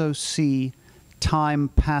also see time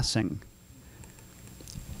passing.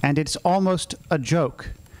 And it's almost a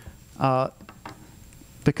joke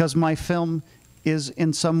because my film is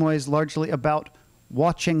in some ways largely about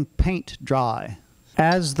watching paint dry.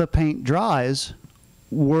 As the paint dries,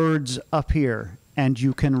 words appear, and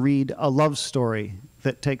you can read a love story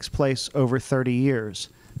that takes place over 30 years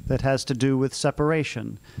that has to do with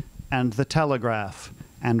separation and the telegraph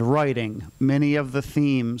and writing, many of the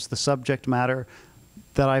themes, the subject matter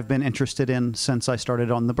that I've been interested in since I started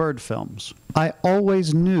on the bird films. I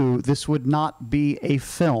always knew this would not be a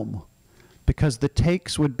film because the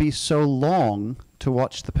takes would be so long to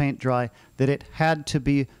watch the paint dry that it had to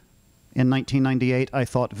be, in 1998, I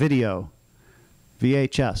thought video,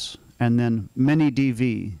 VHS, and then mini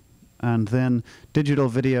DV, and then digital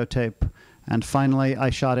videotape, and finally I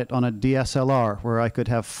shot it on a DSLR where I could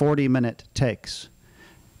have 40-minute takes.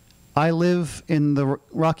 I live in the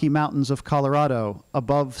Rocky Mountains of Colorado,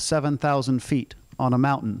 above 7,000 feet on a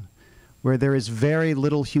mountain, where there is very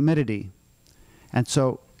little humidity. And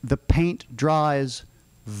so the paint dries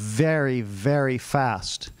very, very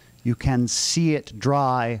fast. You can see it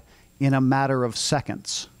dry in a matter of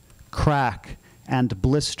seconds, crack and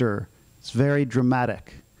blister. It's very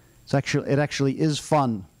dramatic. It actually is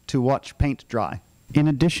fun to watch paint dry. In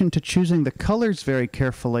addition to choosing the colors very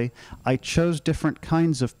carefully, I chose different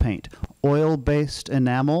kinds of paint. Oil-based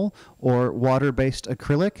enamel or water-based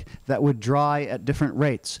acrylic that would dry at different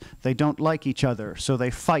rates. They don't like each other, so they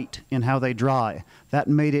fight in how they dry. That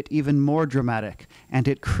made it even more dramatic, and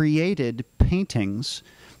it created paintings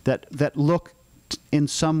that look in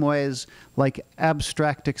some ways like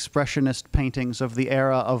abstract expressionist paintings of the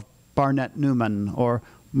era of Barnett Newman or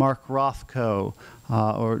Mark Rothko,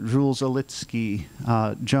 or Jules Olitsky,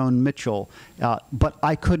 Joan Mitchell, but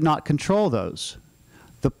I could not control those.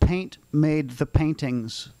 The paint made the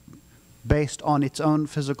paintings based on its own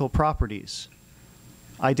physical properties.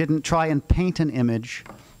 I didn't try and paint an image.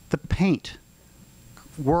 The paint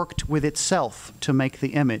worked with itself to make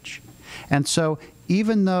the image. And so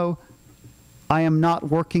even though I am not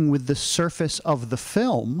working with the surface of the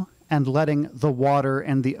film and letting the water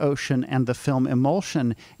and the ocean and the film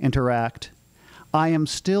emulsion interact, I am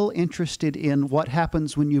still interested in what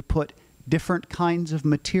happens when you put different kinds of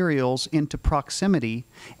materials into proximity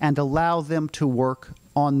and allow them to work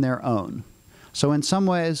on their own. So in some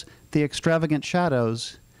ways, the extravagant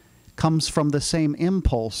shadows comes from the same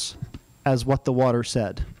impulse as what the water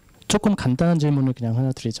said. 조금 간단한 질문을 그냥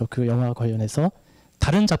하나 드리죠. 그 영화 관련해서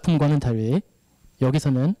다른 작품과는 달리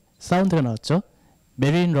여기서는 사운드가 나왔죠.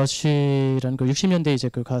 메릴린 러쉬라는 그 60년대 이제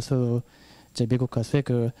그 가수, 이제 미국 가수의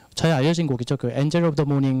그 잘 알려진 곡이죠. 그 엔젤 오브 더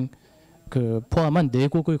모닝 그 포함한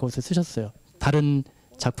 4곡을 거기서 쓰셨어요. 다른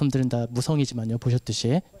작품들은 다 무성이지만요.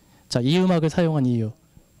 보셨듯이. 자, 이 음악을 사용한 이유,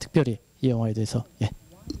 특별히 이 영화에 대해서. 예.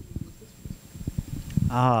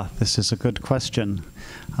 This is a good question.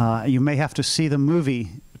 You may have to see the movie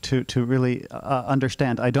to really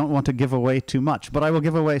understand. I don't want to give away too much, but I will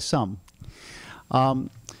give away some.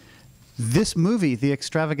 This movie, The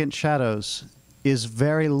Extravagant Shadows, is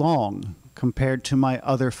very long compared to my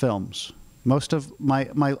other films. Most of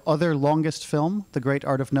my other longest film, The Great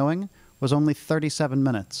Art of Knowing, was only 37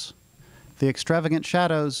 minutes. The Extravagant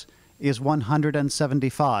Shadows is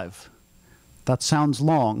 175. That sounds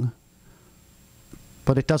long,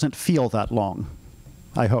 but it doesn't feel that long,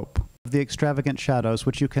 I hope. The Extravagant Shadows,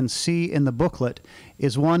 which you can see in the booklet,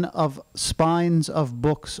 is one of spines of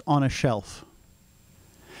books on a shelf.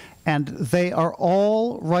 And they are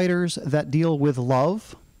all writers that deal with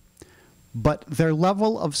love, but their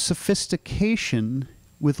level of sophistication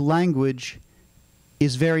with language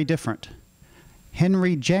is very different.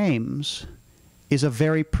 Henry James is a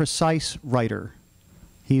very precise writer.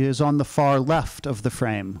 He is on the far left of the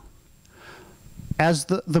frame. As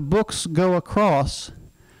the books go across,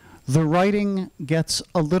 the writing gets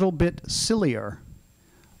a little bit sillier,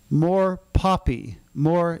 more poppy,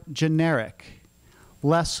 more generic,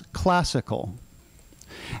 less classical.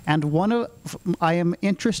 And I am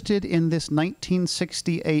interested in this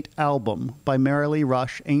 1968 album by Mary Lee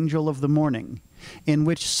Rush, Angel of the Morning, in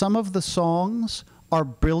which some of the songs are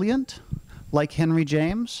brilliant, like Henry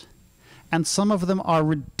James, and some of them are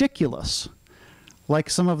ridiculous, like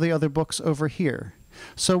some of the other books over here.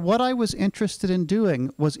 So what I was interested in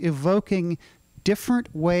doing was evoking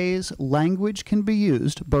different ways language can be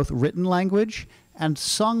used, both written language and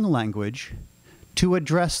sung language, to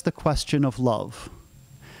address the question of love.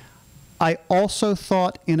 I also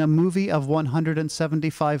thought in a movie of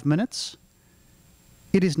 175 minutes,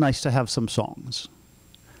 it is nice to have some songs.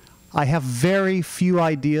 I have very few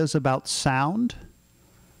ideas about sound,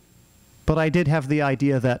 but I did have the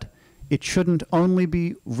idea that it shouldn't only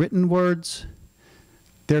be written words,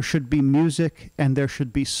 there should be music and there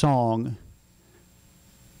should be song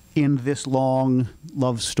in this long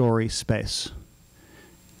love story space.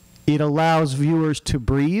 It allows viewers to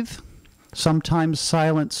breathe. Sometimes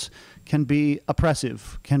silence can be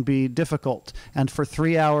oppressive, can be difficult, and for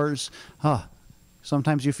 3 hours,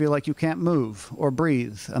 sometimes you feel like you can't move or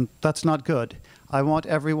breathe, and that's not good. I want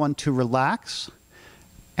everyone to relax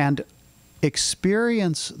and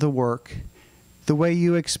experience the work the way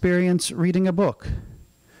you experience reading a book.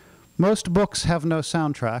 Most books have no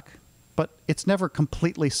soundtrack, but it's never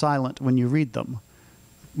completely silent when you read them.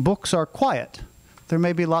 Books are quiet. There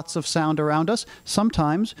may be lots of sound around us.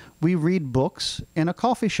 Sometimes we read books in a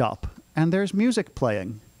coffee shop and there's music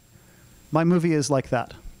playing. My movie is like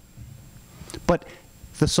that. But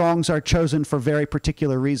the songs are chosen for very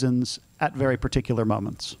particular reasons at very particular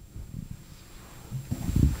moments.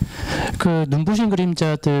 그 눈부신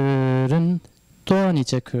그림자들은 또한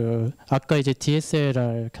이제 그 아까 이제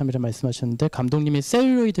DSLR 카메라 말씀하셨는데 감독님이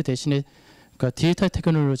셀룰로이드 대신에 그러니까 디지털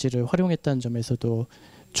테크놀로지를 활용했다는 점에서도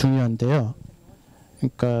중요한데요.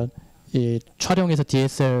 그러니까 이 촬영에서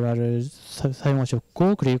DSLR을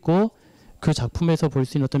사용하셨고 그리고 그 작품에서 볼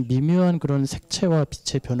수 있는 어떤 미묘한 그런 색채와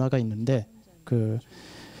빛의 변화가 있는데 그게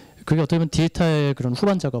어떻게 보면 디지털 그런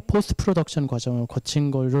후반 작업, 포스트 프로덕션 과정을 거친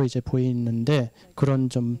걸로 이제 보이는데 그런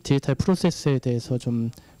좀 디지털 프로세스에 대해서 좀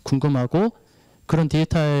궁금하고 그런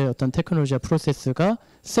디지털 어떤 테크놀로지와 프로세스가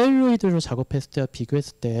셀룰로이드로 작업했을 때와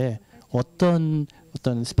비교했을 때 어떤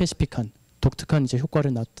스페시픽한 독특한 이제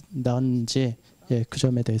효과를 낳았는지 예, 그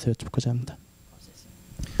점에 대해서 여쭙고자 합니다.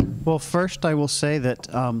 Well, first I will say that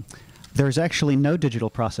there's actually no digital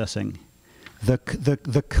processing.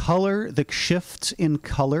 The color, the shifts in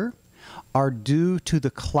color are due to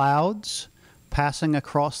the clouds passing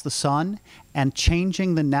across the sun and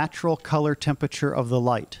changing the natural color temperature of the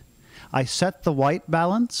light. I set the white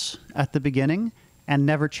balance at the beginning and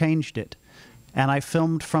never changed it. And I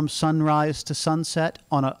filmed from sunrise to sunset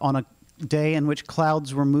on a day in which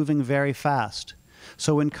clouds were moving very fast.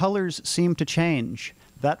 So when colors seemed to change,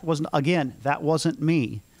 that wasn't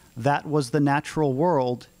me. That was the natural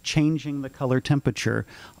world changing the color temperature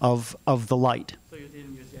of the light. So you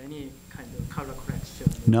didn't use any kind of color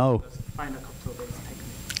correction? No. Final cut-based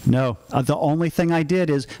technique? No. The only thing I did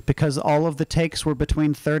is, because all of the takes were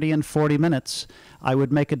between 30 and 40 minutes, I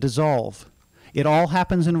would make a dissolve. It all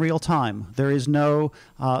happens in real time. There is no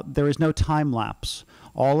time lapse.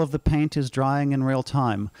 All of the paint is drying in real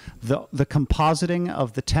time. The compositing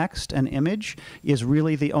of the text and image is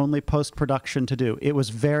really the only post-production to do. It was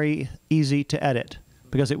very easy to edit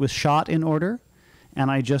because it was shot in order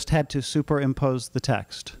and I just had to superimpose the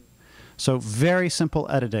text. So very simple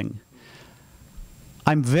editing.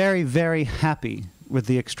 I'm very, very happy with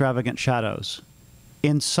The Extravagant Shadows.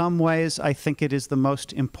 In some ways, I think it is the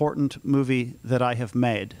most important movie that I have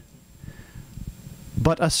made.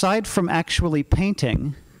 But aside from actually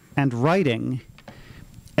painting and writing,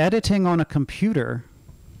 editing on a computer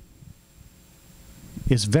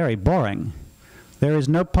is very boring. There is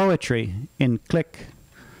no poetry in click,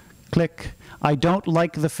 click. I don't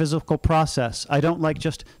like the physical process. I don't like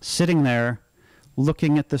just sitting there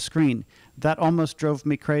looking at the screen. That almost drove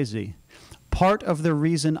me crazy. Part of the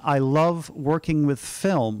reason I love working with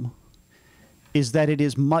film is that it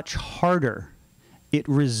is much harder. It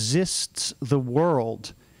resists the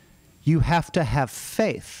world. You have to have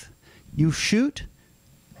faith. You shoot,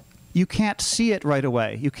 you can't see it right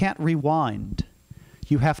away. You can't rewind.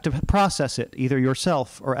 You have to process it, either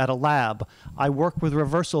yourself or at a lab. I work with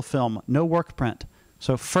reversal film, no work print.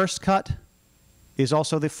 So first cut is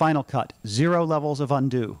also the final cut, 0 levels of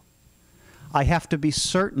undo. I have to be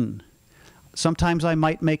certain. Sometimes I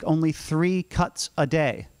might make only 3 cuts a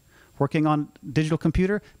day. Working on digital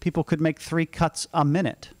computer, people could make 3 cuts a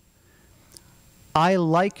minute. I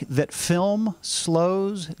like that film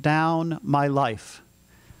slows down my life.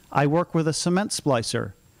 I work with a cement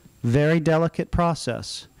splicer. Very delicate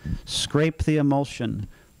process. Scrape the emulsion,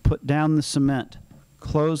 put down the cement,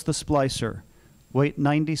 close the splicer, wait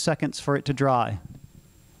 90 seconds for it to dry.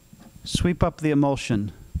 Sweep up the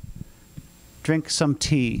emulsion, drink some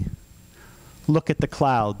tea, look at the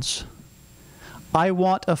clouds. I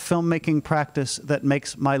want a filmmaking practice that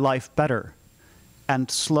makes my life better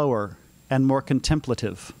and slower and more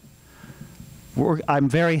contemplative. I'm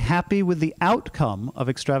very happy with the outcome of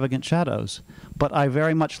Extravagant Shadows, but I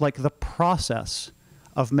very much like the process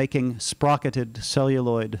of making sprocketed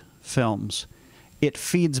celluloid films. It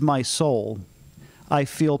feeds my soul. I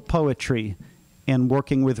feel poetry in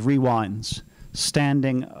working with rewinds,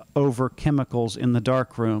 standing over chemicals in the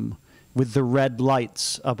dark room with the red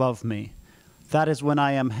lights above me. That's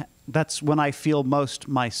when I feel most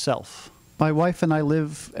myself. My wife and I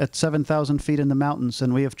live at 7,000 feet in the mountains,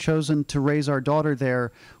 and we have chosen to raise our daughter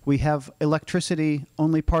there. We have electricity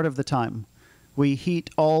only part of the time. We heat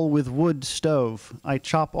all with wood stove. I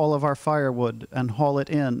chop all of our firewood and haul it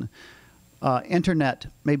in. Internet,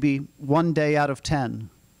 maybe 1 day out of 10.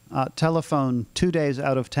 Telephone, 2 days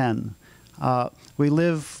out of 10. We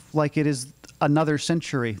live like it is another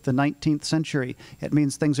century, the 19th century. It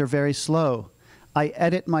means things are very slow. I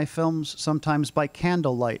edit my films sometimes by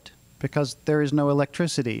candlelight because there is no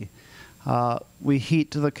electricity. We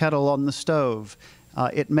heat the kettle on the stove.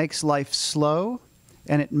 It makes life slow,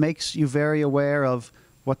 and it makes you very aware of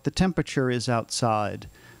what the temperature is outside,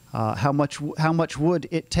 how much wood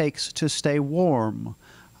it takes to stay warm,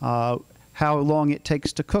 how long it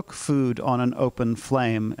takes to cook food on an open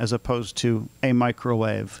flame as opposed to a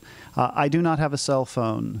microwave. I do not have a cell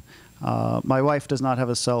phone. My wife does not have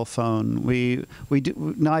a cell phone.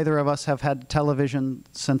 Neither of us have had television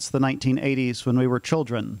since the 1980s when we were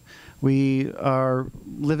children. We are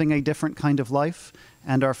living a different kind of life,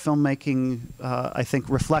 and our filmmaking, I think,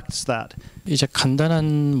 reflects that. 이제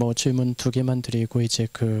간단한 질문 두 개만 드리고 이제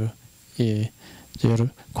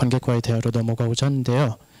관객과의 대화로 넘어가고자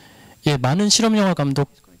하는데요. 많은 실험 영화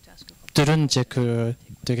감독들은 이제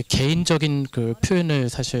되게 개인적인 표현을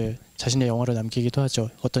사실 자신의 영화로 남기기도 하죠.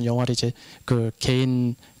 어떤 영화를 이제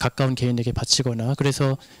가까운 개인에게 바치거나,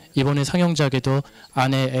 그래서 이번에 상영작에도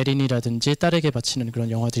아내 에린이라든지 딸에게 바치는 그런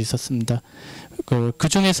영화들이 있었습니다. 그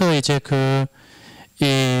중에서 이제 이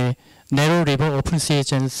Narrow River, Open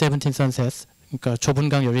Seas and 17 Sunsets, 그러니까 좁은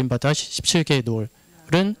강 열린 바다 17개의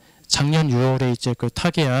노을은 작년 6월에 이제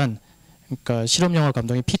타계한, 그러니까 실험 영화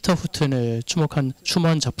감독인 피터 후튼을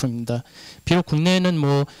추모한 작품입니다. 비록 국내에는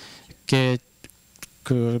이렇게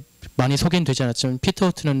많이 소개는 되지 않았지만 피터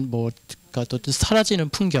후튼은 그러니까 또 사라지는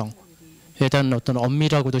풍경에 대한 어떤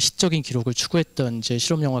엄밀하고도 시적인 기록을 추구했던 이제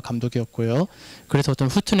실험 영화 감독이었고요. 그래서 어떤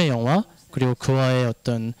후튼의 영화 그리고 그와의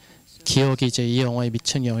어떤 기억이 이제 이 영화에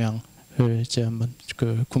미친 영향을 이제 한번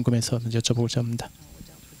궁금해서 여쭤보고자 합니다.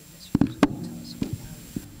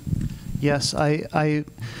 Yes,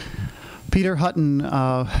 Peter Hutton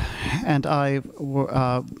and I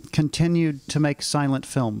continued to make silent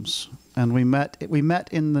films, and we met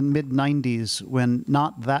in the mid-90s when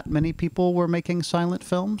not that many people were making silent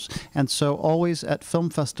films, and so always at film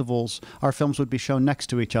festivals our films would be shown next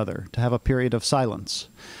to each other to have a period of silence.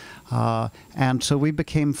 And so we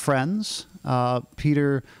became friends.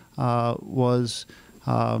 Peter was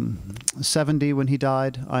 70 when he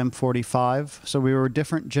died. I'm 45. So we were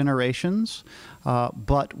different generations,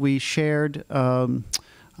 but we shared an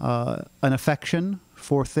affection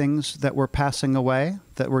for things that were passing away,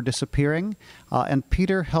 that were disappearing. And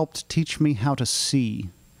Peter helped teach me how to see,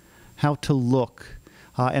 how to look,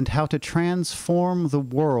 and how to transform the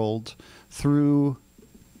world through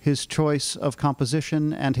his choice of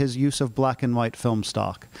composition and his use of black and white film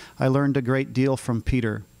stock. I learned a great deal from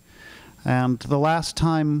Peter. And the last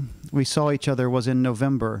time we saw each other was in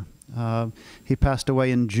November. He passed away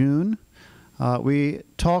in June. We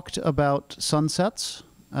talked about sunsets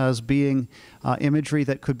as being imagery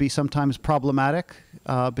that could be sometimes problematic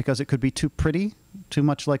because it could be too pretty, too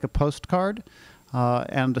much like a postcard,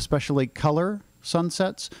 and especially color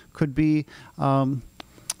sunsets could be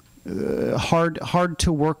hard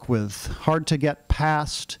to work with, hard to get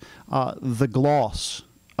past the gloss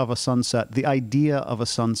of a sunset, the idea of a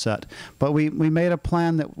sunset. But we made a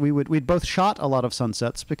plan that we'd both shot a lot of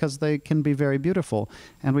sunsets because they can be very beautiful,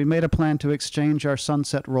 and we made a plan to exchange our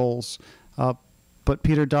sunset roles. But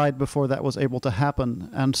Peter died before that was able to happen,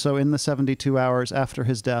 and so in the 72 hours after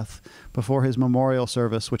his death, before his memorial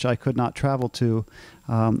service, which I could not travel to,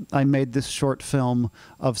 I made this short film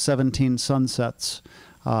of 17 sunsets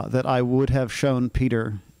that I would have shown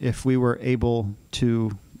Peter if we were able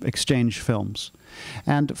to exchange films.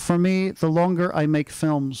 And for me, the longer I make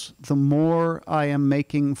films, the more I am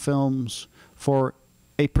making films for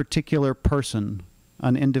a particular person,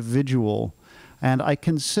 an individual, and I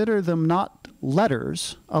consider them not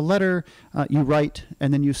letters. A letter you write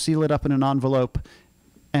and then you seal it up in an envelope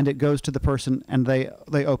and it goes to the person and they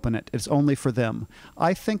open it. It's only for them.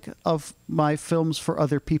 I think of my films for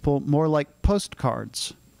other people more like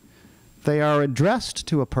postcards. They are addressed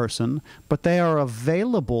to a person, but they are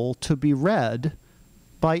available to be read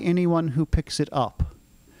by anyone who picks it up.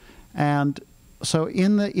 And so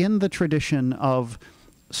in the tradition of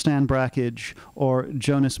Stan Brakhage or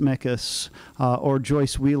Jonas Mekas or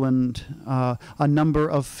Joyce Wieland, a number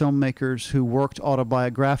of filmmakers who worked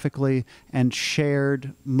autobiographically and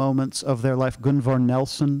shared moments of their life. Gunvar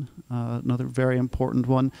Nelson, another very important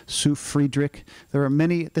one. Sue Friedrich. There are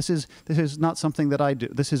many. This is not something that I do.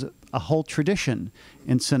 This is a whole tradition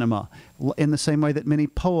in cinema. In the same way that many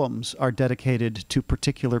poems are dedicated to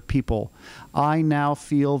particular people, I now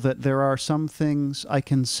feel that there are some things I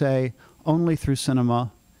can say only through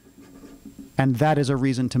cinema, and that is a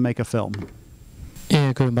reason to make a film.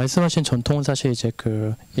 예, 말씀하신 전통은 사실 이제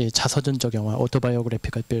자서전적 영화,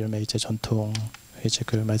 오토바이오그래피컬 필름의 이제 전통 이제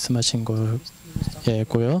말씀하신 거고요.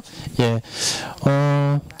 예,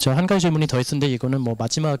 저 한 가지 질문이 더 있는데 이거는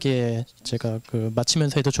마지막에 제가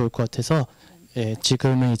마치면서 해도 좋을 것 같아서 예,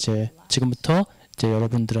 지금부터 이제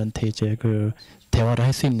여러분들한테 이제 그 대화를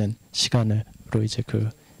할 수 있는 시간으로 이제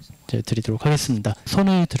이제 드리도록 하겠습니다.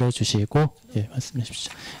 손을 들어주시고 예, 말씀해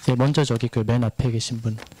주십시오. 예, 먼저 저기 그 맨 앞에 계신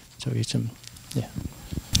분 저기 좀 예.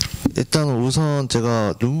 일단 우선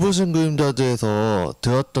제가 눈부신 그림자들에서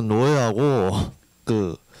들었던 노래하고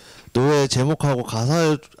그 노래 제목하고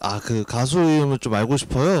그 가수 이름을 좀 알고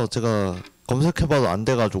싶어요. 제가 검색해봐도 안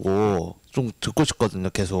돼가지고 좀 듣고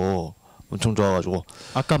싶거든요. 계속 엄청 좋아가지고.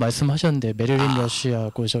 아까 말씀하셨는데 메릴린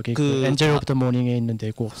러시하고 저기 그 엔젤 오브 더 모닝에 있는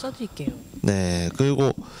데고 써드릴게요. 네,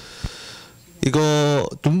 그리고 이거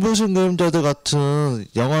눈부신 그림자들 같은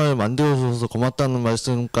영화를 만들어줘서 고맙다는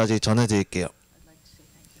말씀까지 전해드릴게요.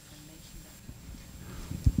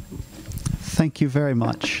 Thank you very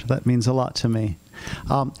much. That means a lot to me.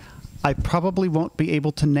 I probably won't be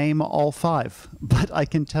able to name all 5, but I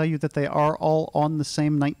can tell you that they are all on the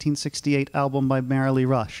same 1968 album by Marilee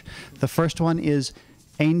Rush. The first one is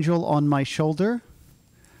Angel on My Shoulder.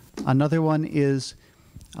 Another one is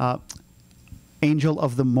Angel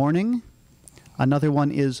of the Morning. Another one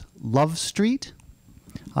is Love Street.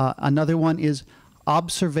 Another one is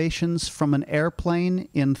Observations from an Airplane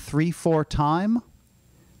in 3/4 Time.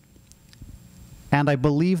 And I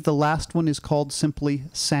believe the last one is called simply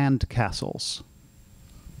Sand Castles.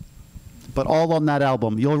 But all on that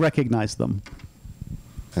album. You'll recognize them.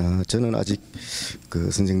 저는 아직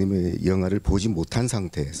그 선생님의 영화를 보지 못한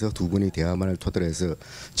상태에서 두 분의 대화만을 토대로 해서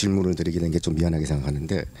질문을 드리게 된 게 좀 미안하게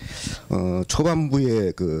생각하는데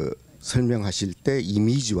초반부에 그 설명하실 때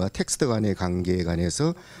이미지와 텍스트 간의 관계에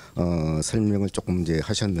관해서 설명을 조금 이제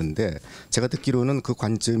하셨는데 제가 듣기로는 그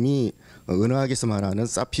관점이 언어학에서 말하는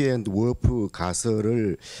사피어 앤드 워프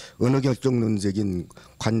가설을 언어 결정론적인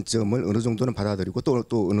관점을 어느 정도는 받아들이고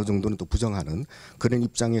또 어느 정도는 또 부정하는 그런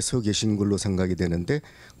입장에 서 계신 걸로 생각이 되는데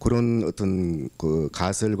그런 어떤 그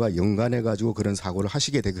가설과 연관해 가지고 그런 사고를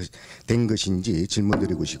하시게 된 것인지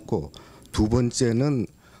질문드리고 싶고 두 번째는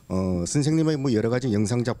선생님의 뭐 여러 가지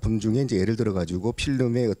영상 작품 중에 이제 예를 들어 가지고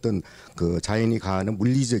필름의 어떤 그 자연이 가하는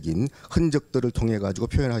물리적인 흔적들을 통해 가지고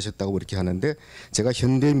표현하셨다고 그렇게 하는데 제가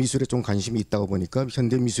현대 미술에 좀 관심이 있다고 보니까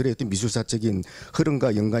현대 미술의 어떤 미술사적인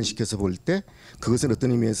흐름과 연관시켜서 볼 때 그것은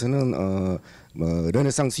어떤 의미에서는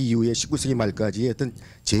르네상스 이후에 19세기 말까지의 어떤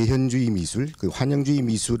재현주의 미술, 그 환영주의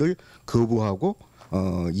미술을 거부하고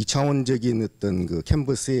이차원적인 어떤 그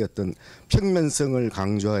캔버스의 어떤 평면성을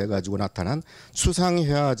강조해 가지고 나타난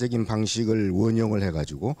추상회화적인 방식을 원용을 해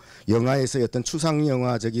가지고 영화에서의 어떤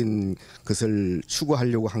추상영화적인 것을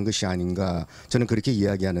추구하려고 한 것이 아닌가 저는 그렇게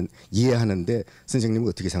이해하는데 선생님은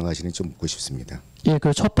어떻게 생각하시는지 좀 묻고 싶습니다. 예,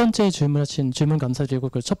 그 첫 번째 질문 감사드리고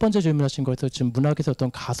그 첫 번째 질문하신 거에서 지금 문학에서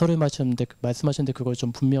어떤 가설을 말씀하셨는데 그걸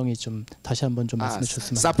좀 분명히 좀 다시 한번 좀 말씀해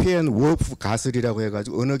주셨으면. 사피엔 워프 가설이라고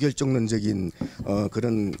해가지고 언어 결정론적인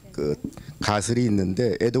그런 그 가설이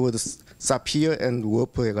있는데 에드워드 사피어 앤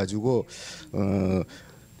워프 해가지고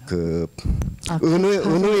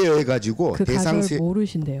언어에 의해 가지고 그 대상세 가설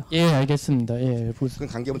모르신대요. 예, 알겠습니다. 예, 그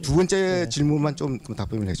관계면 두 번째 질문만 좀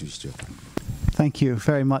답변을 해주시죠. Thank you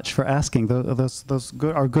very much for asking. Those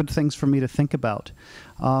are good things for me to think about.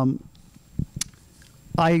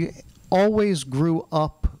 I always grew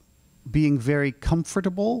up being very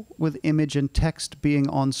comfortable with image and text being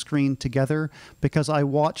on screen together because I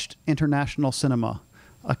watched international cinema.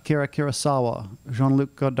 Akira Kurosawa,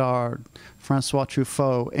 Jean-Luc Godard, Francois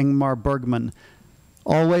Truffaut, Ingmar Bergman,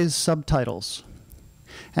 always subtitles.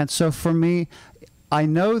 And so for me, I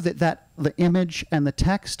know that the image and the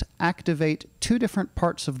text activate two different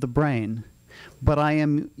parts of the brain, but I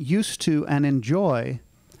am used to and enjoy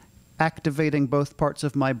activating both parts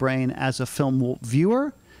of my brain as a film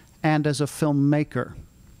viewer and as a filmmaker.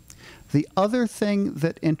 The other thing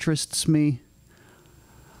that interests me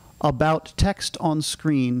about text on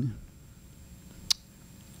screen,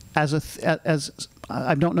 as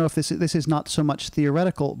I don't know if this is not so much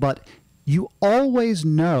theoretical, but you always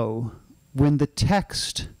know when the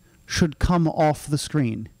text should come off the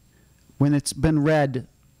screen, when it's been read,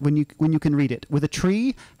 when you can read it. With a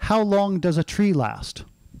tree, how long does a tree last?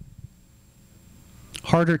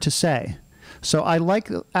 Harder to say. So I like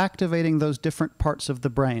activating those different parts of the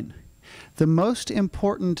brain. The most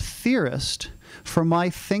important theorist for my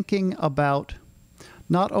thinking about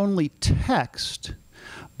not only text,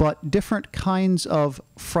 but different kinds of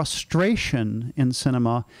frustration in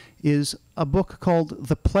cinema is a book called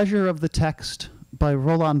The Pleasure of the Text by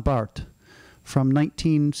Roland Barthes from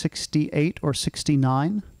 1968 or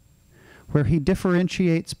 69, where he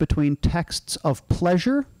differentiates between texts of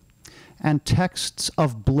pleasure and texts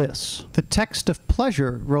of bliss. The text of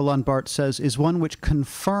pleasure, Roland Barthes says, is one which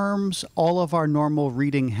confirms all of our normal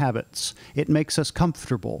reading habits. It makes us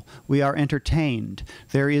comfortable. We are entertained.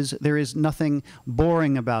 There is nothing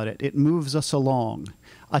boring about it. It moves us along.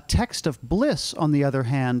 A text of bliss, on the other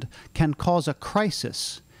hand, can cause a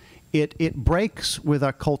crisis. It breaks with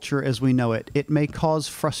our culture as we know it. It may cause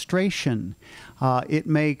frustration. It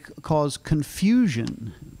may cause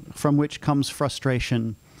confusion, from which comes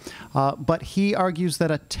frustration. But he argues that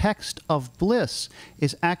a text of bliss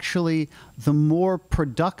is actually the more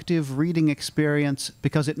productive reading experience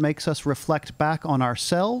because it makes us reflect back on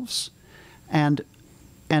ourselves and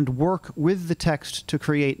work with the text to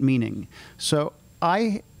create meaning. So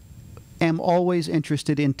I am always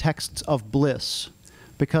interested in texts of bliss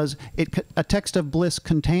because a text of bliss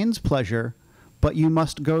contains pleasure, but you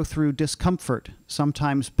must go through discomfort,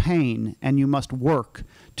 sometimes pain, and you must work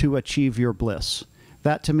to achieve your bliss.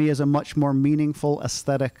 That, to me, is a much more meaningful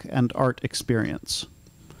aesthetic and art experience.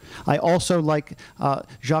 I also like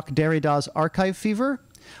Jacques Derrida's Archive Fever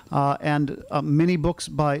and many books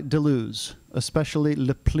by Deleuze, especially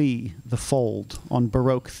Le Pli, The Fold, on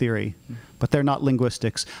Baroque theory, but they're not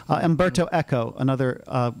linguistics. Umberto Eco, another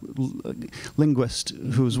linguist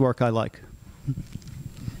whose work I like.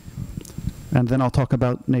 And then I'll talk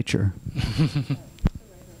about nature.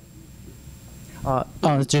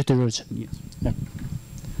 Gilles Deleuze. Yes. Yeah.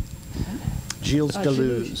 Gilles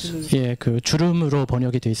Deleuze. 예, 그 주름으로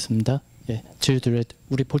번역이 되어 있습니다. 예, Gilles Deleuze.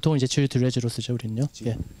 우리 보통 이제 Gilles Deleuze로 쓰죠, 우리는요.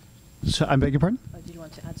 예. So, I beg your pardon? Did you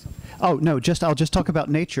want to add something? Oh, no, I'll just talk about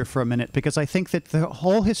nature for a minute, because I think that the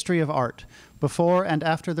whole history of art, before and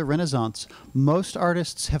after the Renaissance, most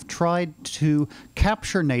artists have tried to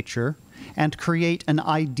capture nature and create an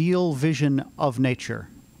ideal vision of nature.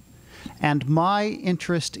 And my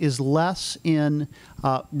interest is less in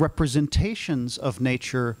representations of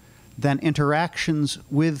nature than interactions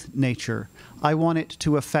with nature. I want it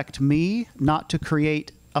to affect me, not to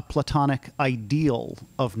create a Platonic ideal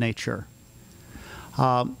of nature.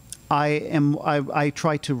 I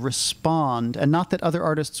try to respond, and not that other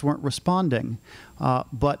artists weren't responding,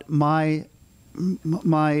 but my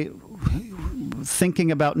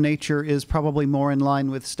thinking about nature is probably more in line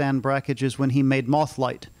with Stan Brackage's when he made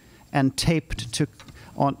Mothlight and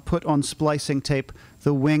put on splicing tape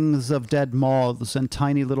the wings of dead moths and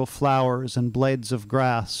tiny little flowers and blades of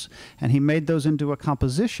grass. And he made those into a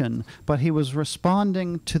composition, but he was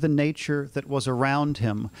responding to the nature that was around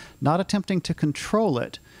him, not attempting to control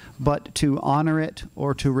it, but to honor it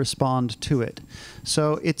or to respond to it.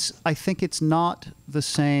 So I think it's not the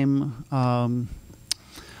same.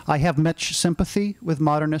 I have much sympathy with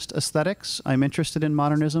modernist aesthetics. I'm interested in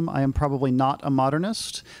modernism. I am probably not a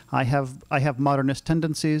modernist. I have modernist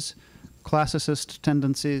tendencies, classicist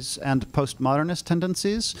tendencies, and postmodernist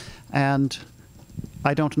tendencies, and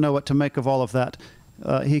I don't know what to make of all of that.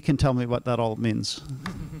 He can tell me what that all means.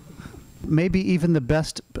 Maybe even the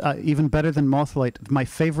best, even better than Mothlight, my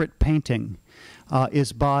favorite painting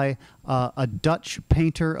is by a Dutch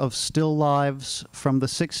painter of still lives from the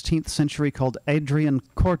 16th century called Adrian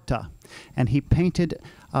Corta. And he painted,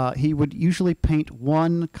 he would usually paint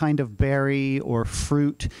one kind of berry or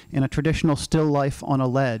fruit in a traditional still life on a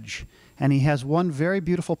ledge. And he has one very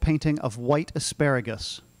beautiful painting of white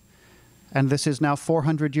asparagus. And this is now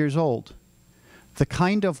 400 years old. The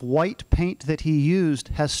kind of white paint that he used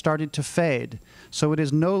has started to fade. So it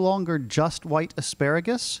is no longer just white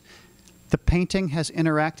asparagus. The painting has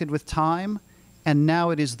interacted with time, and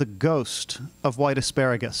now it is the ghost of white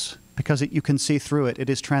asparagus, because you can see through it.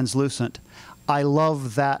 It is translucent. I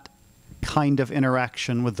love that kind of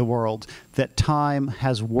interaction with the world, that time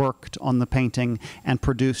has worked on the painting and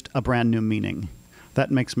produced a brand new meaning.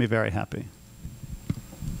 That makes me very happy.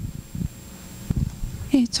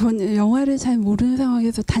 예, 전 영화를 잘 모르는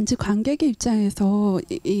상황에서 단지 관객의 입장에서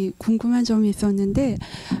이 궁금한 점이 있었는데,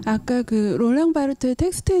 아까 그 롤랑 바르트의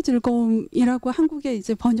텍스트의 즐거움이라고 한국에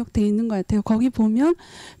이제 번역되어 있는 것 같아요. 거기 보면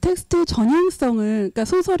텍스트의 전형성을, 그러니까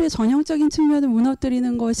소설의 전형적인 측면을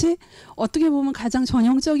무너뜨리는 것이 어떻게 보면 가장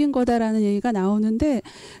전형적인 거다라는 얘기가 나오는데,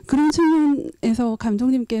 그런 측면에서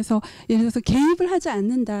감독님께서 예를 들어서 개입을 하지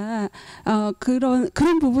않는다,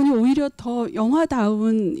 그런 부분이 오히려 더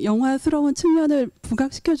영화다운, 영화스러운 측면을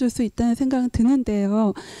부각시켜줄 수 있다는 생각은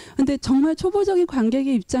드는데요. 근데 정말 초보적인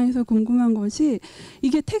관객의 입장에서 궁금한 것이,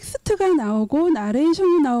 이게 텍스트가 나오고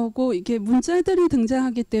나레이션이 나오고 이게 문자들이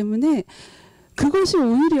등장하기 때문에 그것이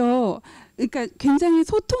오히려, 그러니까 굉장히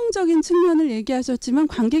소통적인 측면을 얘기하셨지만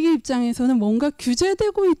관객의 입장에서는 뭔가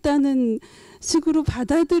규제되고 있다는 식으로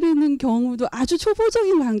받아들이는 경우도, 아주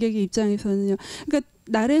초보적인 관객의 입장에서는요. 그러니까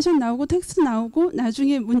나레이션 나오고 텍스트 나오고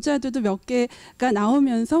나중에 문자들도 몇 개가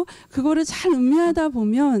나오면서 그거를 잘 음미하다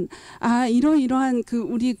보면 아 이러이러한 그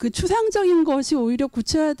우리 그 추상적인 것이 오히려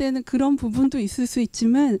구체화되는 그런 부분도 있을 수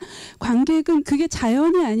있지만 관객은 그게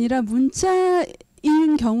자연이 아니라 문자인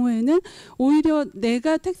경우에는 오히려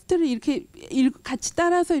내가 텍스트를 이렇게 같이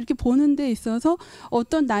따라서 이렇게 보는 데 있어서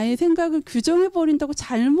어떤 나의 생각을 규정해 버린다고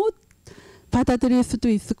잘못 받아들일 수도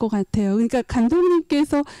있을 것 같아요. 그러니까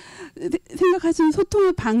감독님께서 생각하시는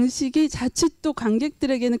소통의 방식이 자칫 또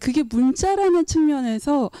관객들에게는 그게 문자라는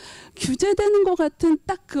측면에서 규제되는 것 같은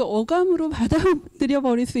딱 그 어감으로 받아들여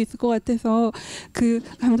버릴 수 있을 것 같아서 그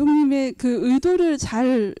감독님의 그 의도를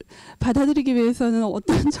잘 받아들이기 위해서는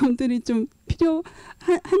어떤 점들이 좀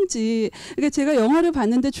필요한지. 그러니까 제가 영화를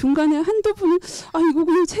봤는데 중간에 한두 분은 아 이거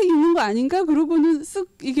그냥 책 읽는 거 아닌가? 그러고는 쓱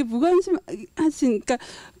이게 무관심 하신. 그러니까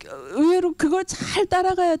의외로 그걸 잘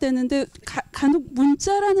따라가야 되는데 간혹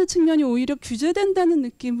문자라는 측면이 오히려 규제된다는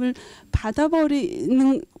느낌을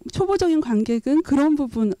받아버리는 초보적인 관객은 그런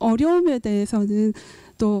부분 어려움에 대해서는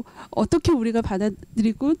또 어떻게 우리가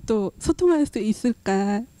받아들이고 또 소통할 수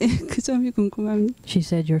있을까 그 점이 궁금합니다. She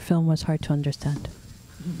said your film was hard to understand.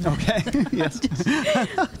 Okay. Yes.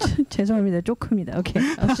 죄송합니다. 조금이다. Okay,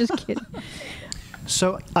 I was just kidding.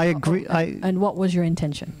 So I agree. And what was your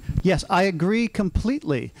intention? Yes, I agree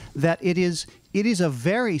completely that it is a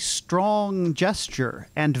very strong gesture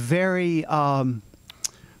and very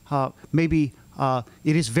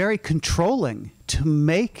it is very controlling to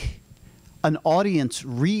make an audience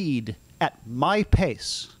read at my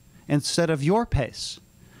pace instead of your pace.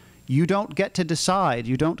 You don't get to decide.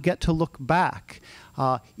 You don't get to look back.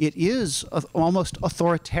 It is almost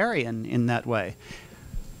authoritarian in that way.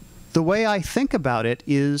 The way I think about it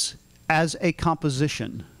is as a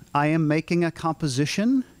composition. I am making a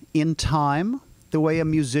composition in time, the way a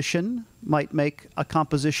musician might make a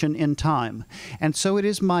composition in time. And so it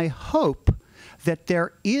is my hope that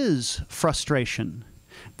there is frustration,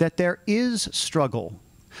 that there is struggle.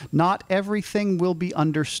 Not everything will be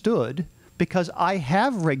understood because I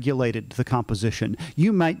have regulated the composition.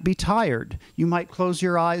 You might be tired. You might close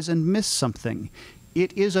your eyes and miss something.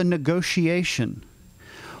 It is a negotiation.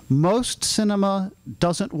 Most cinema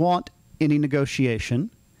doesn't want any negotiation.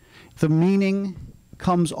 The meaning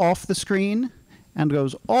comes off the screen and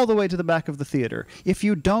goes all the way to the back of the theater. If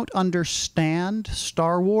you don't understand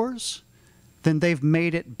Star Wars, then they've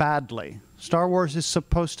made it badly. Star Wars is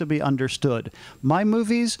supposed to be understood. My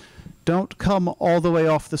movies don't come all the way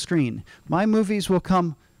off the screen. My movies will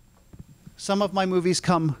come, some of my movies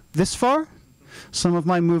come this far, some of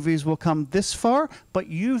my movies will come this far, but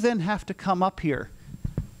you then have to come up here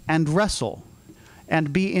and wrestle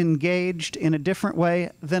and be engaged in a different way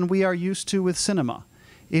than we are used to with cinema.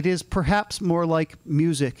 It is perhaps more like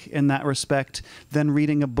music in that respect than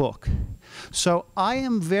reading a book. So I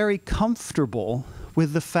am very comfortable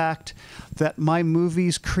with the fact that my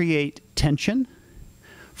movies create tension,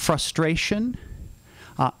 frustration,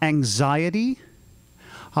 anxiety,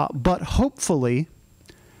 but hopefully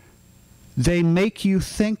they make you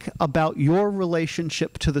think about your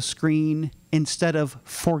relationship to the screen instead of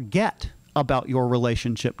forget about your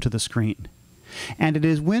relationship to the screen. And it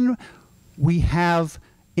is when we have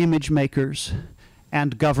image makers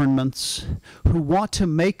and governments who want to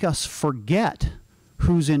make us forget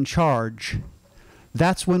who's in charge,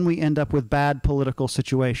 that's when we end up with bad political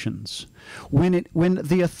situations. When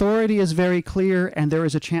the authority is very clear and there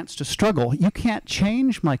is a chance to struggle, you can't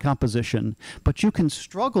change my composition, but you can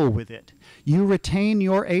struggle with it. You retain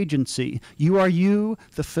your agency. You are you,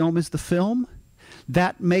 the film is the film.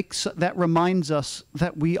 That reminds us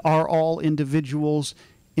that we are all individuals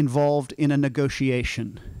involved in a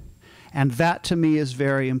negotiation. And that to me is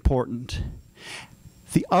very important.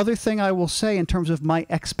 The other thing I will say in terms of my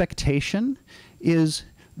expectation is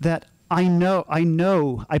that I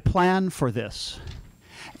plan for this.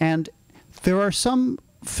 And there are some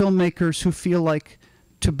filmmakers who feel like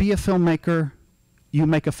to be a filmmaker, you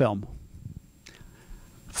make a film.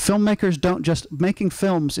 Filmmakers don't just, making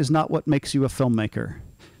films is not what makes you a filmmaker.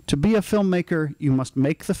 To be a filmmaker, you must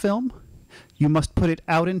make the film. You must put it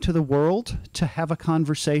out into the world to have a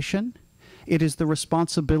conversation. It is the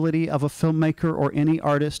responsibility of a filmmaker or any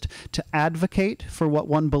artist to advocate for what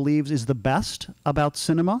one believes is the best about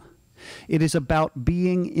cinema. It is about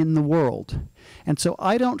being in the world. And so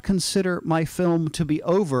I don't consider my film to be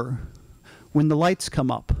over when the lights come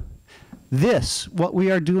up. This, what we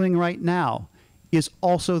are doing right now, is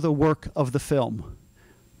also the work of the film.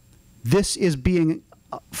 This is being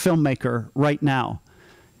a filmmaker right now.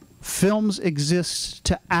 Films exist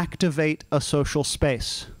to activate a social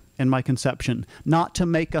space, in my conception, not to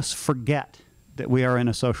make us forget that we are in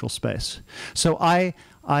a social space. So I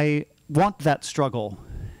want that struggle.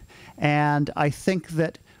 And I think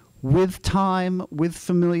that with time, with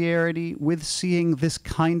familiarity, with seeing this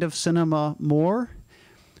kind of cinema more,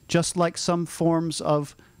 just like some forms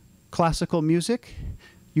of classical music,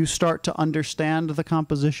 you start to understand the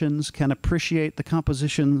compositions, can appreciate the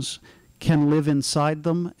compositions, can live inside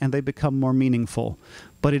them, and they become more meaningful.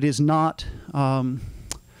 But it is not, I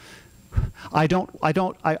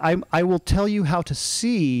will tell you how to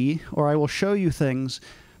see, or I will show you things,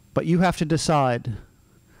 but you have to decide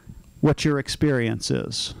what your experience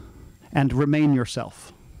is and remain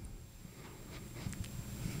yourself.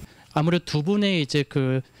 아무래도 두 분의 이제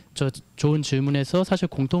저 좋은 질문에서 사실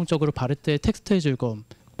공통적으로 바르트의 텍스트의 즐거움,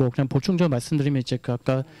 뭐 그냥 보충적으로 말씀드리면 이제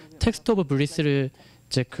아까 텍스트 오브 블리스를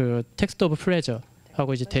이제 텍스트 오브 플레저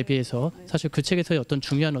하고 이제 대비해서 사실 그 책에서의 어떤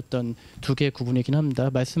중요한 어떤 두 개의 구분이긴 합니다.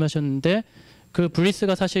 말씀하셨는데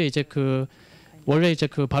블리스가 사실 이제 원래 이제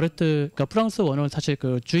바르트, 그러니까 프랑스 원어는 사실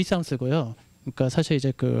주이상스고요. 그러니까 사실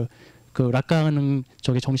이제 락강은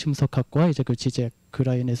정신분석학과 이제 지제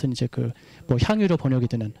라인에서는 이제 뭐 향유로 번역이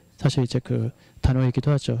되는 사실 이제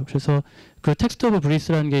단어이기도 하죠. 그래서 텍스트 오브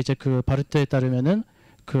블리스라는 게 이제 바르트에 따르면은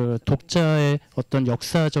독자의 어떤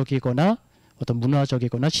역사적이거나 어떤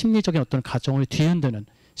문화적이거나 심리적인 어떤 가정을 뒤흔드는,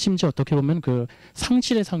 심지어 어떻게 보면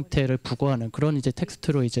상실의 상태를 부과하는 그런 이제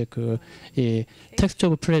텍스트로 이제 이 텍스트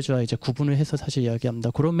오브 플레저와 이제 구분을 해서 사실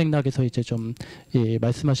이야기합니다. 그런 맥락에서 이제 좀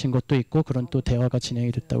말씀하신 것도 있고 그런 또 대화가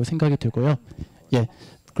진행이 됐다고 생각이 들고요. 예,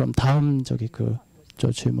 그럼 다음 저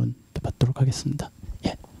질문 받도록 하겠습니다.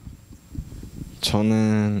 예.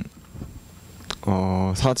 저는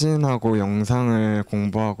사진하고 영상을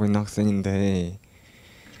공부하고 있는 학생인데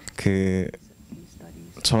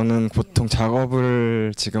저는 보통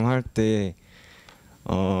작업을 지금 할 때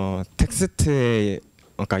텍스트에,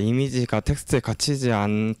 그러니까 이미지가 텍스트에 갇히지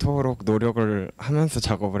않도록 노력을 하면서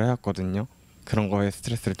작업을 해왔거든요. 그런 거에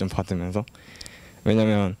스트레스를 좀 받으면서.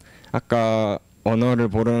 왜냐면 아까 언어를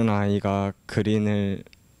모르는 아이가 그린을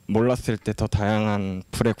몰랐을 때 더 다양한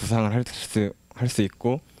풀의 구상을 할 수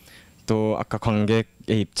있고, 또 아까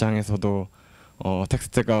관객의 입장에서도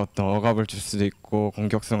텍스트가 어떤 억압을 줄 수도 있고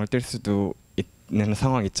공격성을 띌 수도 있는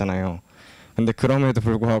상황이 있잖아요. 근데 그럼에도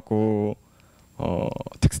불구하고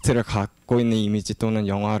텍스트를 갖고 있는 이미지 또는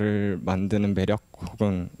영화를 만드는 매력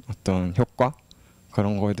혹은 어떤 효과,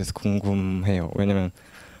 그런 거에 대해서 궁금해요. 왜냐면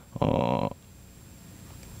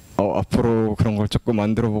앞으로 그런 걸 조금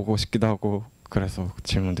만들어 보고 싶기도 하고, 그래서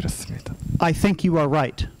질문 드렸습니다. I think you are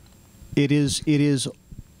right. It is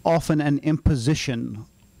often an imposition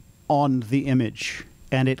on the image,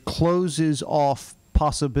 and it closes off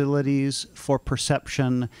possibilities for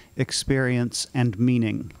perception, experience, and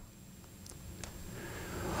meaning.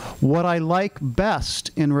 What I like best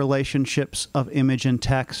in relationships of image and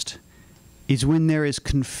text is when there is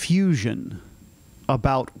confusion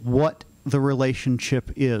about what the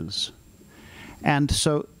relationship is. And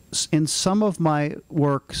so in some of my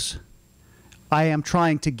works, I am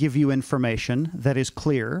trying to give you information that is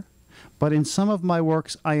clear, but in some of my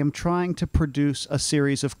works, I am trying to produce a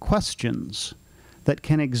series of questions that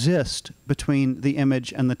can exist between the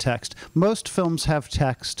image and the text. Most films have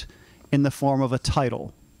text in the form of a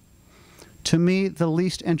title. To me, the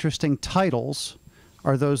least interesting titles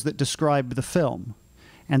are those that describe the film,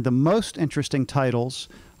 and the most interesting titles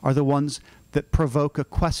are the ones that provoke a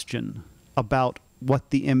question about what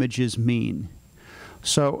the images mean.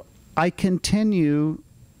 So I continue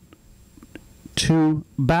to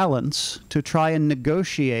balance, to try and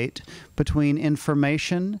negotiate between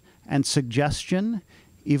information and suggestion,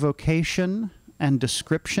 evocation and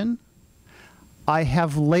description. I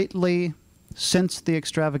have lately, since The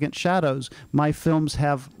Extravagant Shadows, my films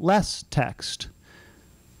have less text.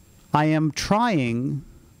 I am trying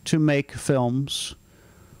to make films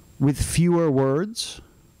with fewer words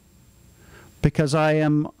because I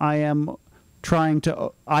am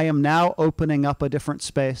now opening up a different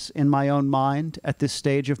space in my own mind at this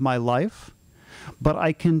stage of my life, but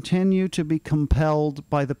I continue to be compelled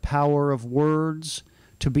by the power of words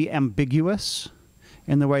to be ambiguous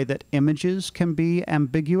in the way that images can be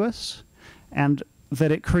ambiguous, and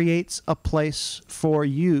that it creates a place for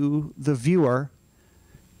you, the viewer,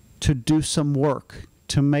 to do some work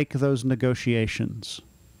to make those negotiations.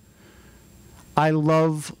 I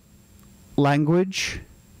love language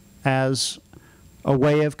as a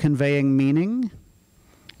way of conveying meaning,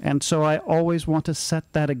 and so I always want to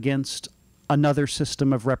set that against another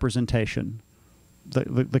system of representation,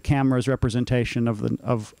 the camera's representation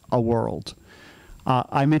of a world.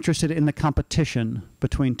 I'm interested in the competition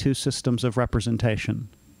between two systems of representation.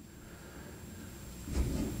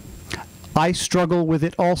 I struggle with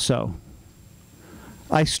it also.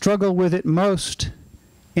 I struggle with it most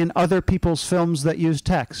in other people's films that use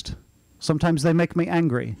text. Sometimes they make me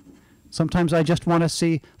angry. Sometimes I just want to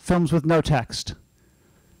see films with no text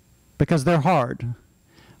because they're hard.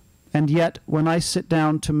 And yet, when I sit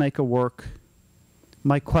down to make a work,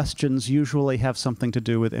 my questions usually have something to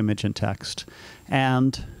do with image and text.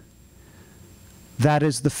 And that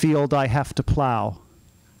is the field I have to plow.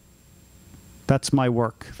 That's my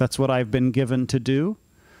work. That's what I've been given to do.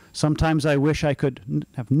 Sometimes I wish I could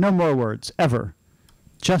have no more words, ever.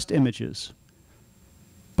 Just images.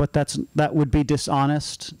 But that would be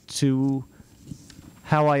dishonest to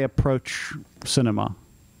how I approach cinema.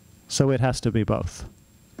 So it has to be both.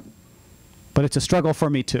 But it's a struggle for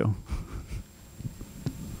me too.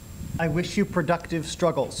 I wish you productive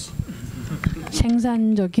struggles.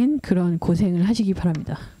 생산적인 그런 고생을 하시기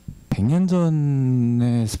바랍니다. 100년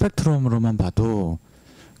전의 스펙트럼으로만 봐도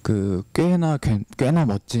그 꽤나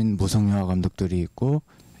멋진 무성 영화 감독들이 있고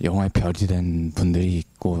영화의 별이 된 분들이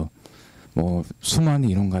있고 뭐 수많은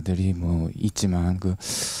이론가들이 뭐 있지만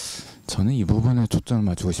저는 이 부분에 초점을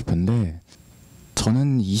맞추고 싶은데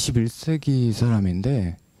저는 21세기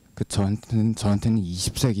사람인데 저한테는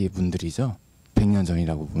 20세기 분들이죠. 100년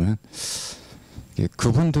전이라고 보면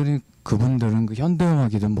그분들은 그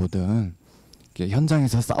현대음악이든 뭐든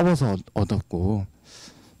현장에서 싸워서 얻었고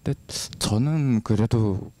근데 저는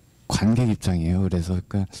그래도 관객 입장이에요. 그래서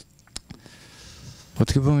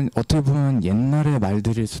어떻게 보면 옛날의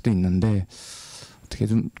말들일 수도 있는데 어떻게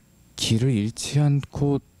좀 길을 잃지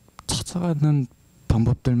않고 찾아가는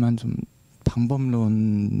방법론만 좀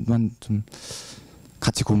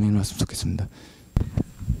같이 고민해봤으면 좋겠습니다.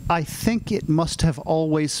 I think it must have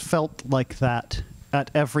always felt like that at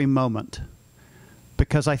every moment,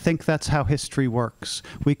 because I think that's how history works.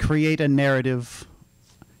 We create a narrative.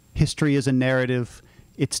 History is a narrative.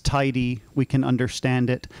 It's tidy. We can understand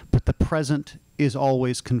it. But the present is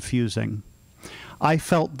always confusing. I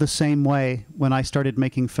felt the same way when I started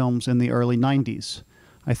making films in the early 90s.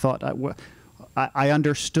 I thought I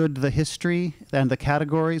understood the history and the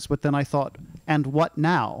categories, but then I thought, and what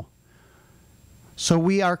now? So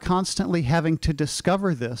we are constantly having to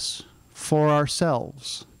discover this for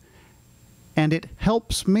ourselves. And it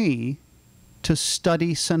helps me to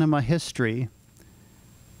study cinema history,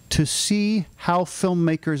 to see how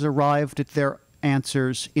filmmakers arrived at their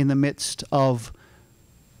answers in the midst of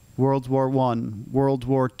World War I, World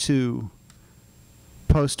War II,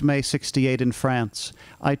 post-May 68 in France.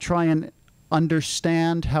 I try and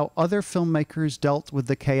understand how other filmmakers dealt with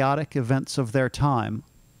the chaotic events of their time.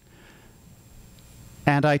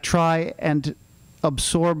 And I try and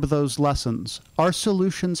absorb those lessons. Our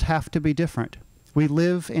solutions have to be different. We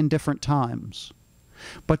live in different times.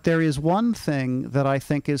 But there is one thing that I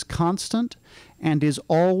think is constant and is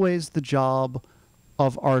always the job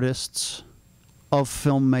of artists, of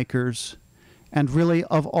filmmakers, and really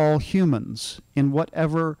of all humans in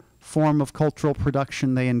whatever form of cultural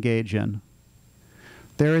production they engage in.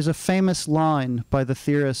 There is a famous line by the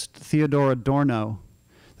theorist Theodor Adorno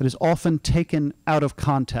that is often taken out of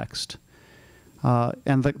context.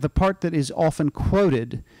 And the part that is often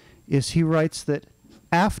quoted is he writes that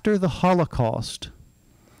after the Holocaust,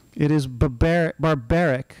 it is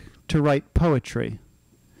barbaric to write poetry.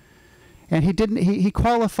 And he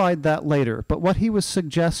qualified that later, but what he was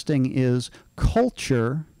suggesting is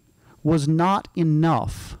culture was not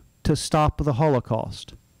enough to stop the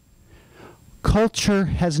Holocaust. Culture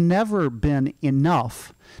has never been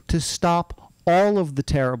enough to stop all of the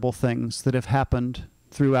terrible things that have happened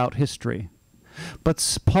throughout history.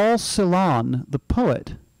 But Paul Celan, the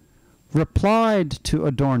poet, replied to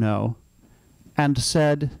Adorno and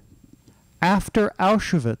said, after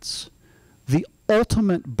Auschwitz, the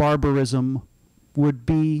ultimate barbarism would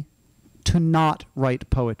be to not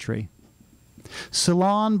write poetry.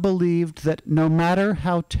 Celan believed that no matter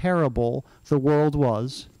how terrible the world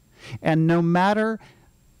was, and no matter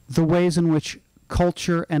the ways in which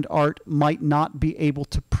culture and art might not be able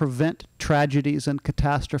to prevent tragedies and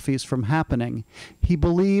catastrophes from happening, he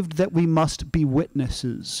believed that we must be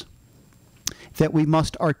witnesses, that we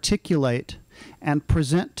must articulate and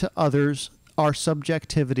present to others our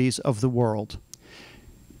subjectivities of the world.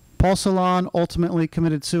 Paul Celan ultimately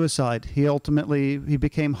committed suicide. He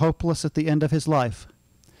became hopeless at the end of his life.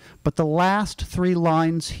 But the last 3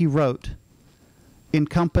 lines he wrote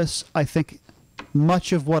encompass, I think,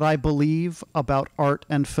 much of what I believe about art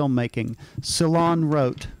and filmmaking. Celan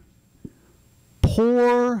wrote,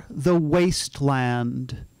 pour the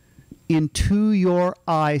wasteland into your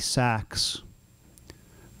eye sacs,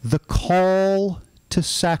 the call to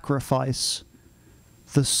sacrifice,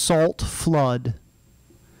 the salt flood,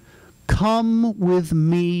 Come with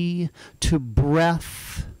me to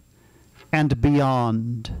breath and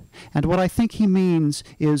beyond. And what I think he means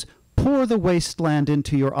is pour the wasteland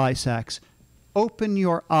into your ice axe. Open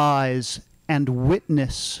your eyes and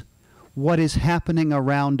witness what is happening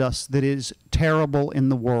around us that is terrible in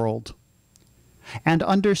the world. And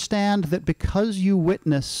understand that because you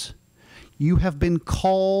witness, you have been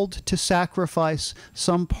called to sacrifice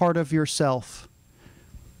some part of yourself.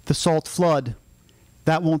 The salt flood,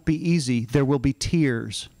 that won't be easy. There will be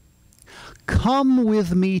tears. Come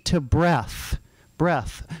with me to breath.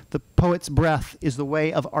 Breath. The poet's breath is the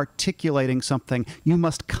way of articulating something. You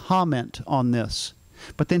must comment on this.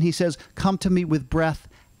 But then he says, come to me with breath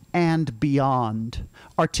and beyond.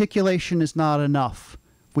 Articulation is not enough.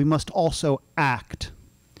 We must also act.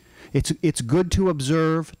 It's good to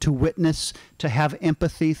observe, to witness, to have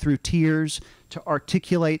empathy through tears, to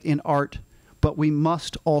articulate in art, but we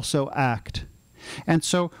must also act. And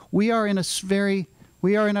so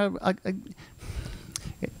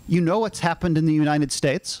you know what's happened in the United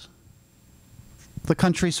States. The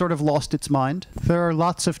country sort of lost its mind. There are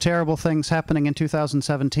lots of terrible things happening in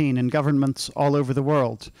 2017 in governments all over the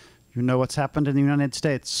world. You know what's happened in the United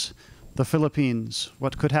States, the Philippines,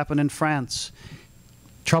 what could happen in France.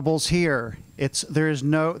 Troubles here. There is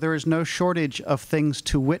no shortage of things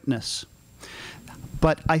to witness.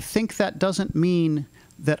 But I think that doesn't mean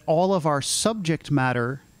that all of our subject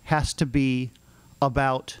matter has to be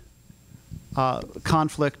about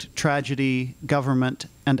conflict, tragedy, government,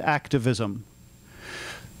 and activism.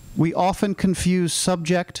 We often confuse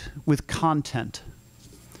subject with content.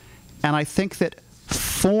 And I think that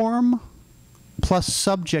form plus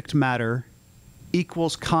subject matter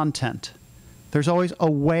equals content. There's always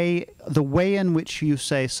a way, the way in which you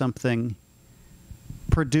say something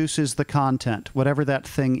produces the content, whatever that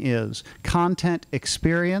thing is. Content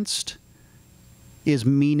experienced is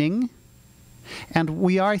meaning. And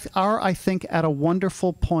we are, I think, at a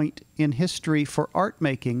wonderful point in history for art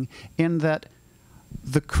making in that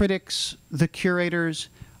the critics, the curators,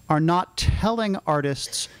 are not telling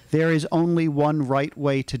artists there is only one right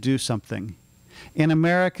way to do something. In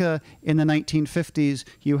America in the 1950s,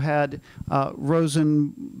 you had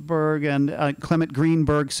Rosenberg and Clement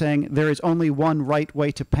Greenberg saying there is only one right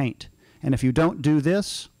way to paint. And if you don't do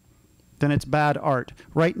this, then it's bad art.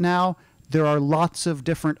 Right now, there are lots of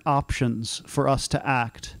different options for us to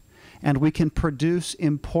act. And we can produce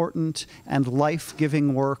important and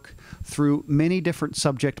life-giving work through many different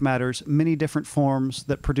subject matters, many different forms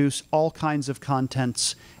that produce all kinds of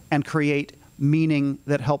contents and create meaning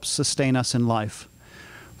that helps sustain us in life.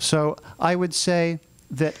 So I would say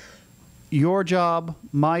that your job,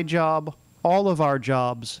 my job, all of our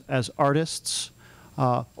jobs as artists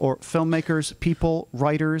or filmmakers, people,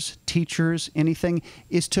 writers, teachers, anything,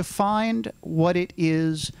 is to find what it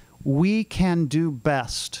is we can do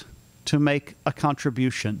best to make a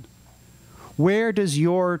contribution. Where does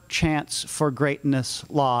your chance for greatness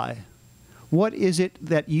lie? What is it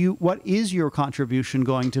that what is your contribution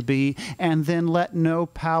going to be? And then let no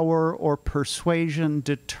power or persuasion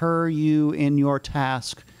deter you in your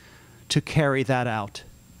task to carry that out.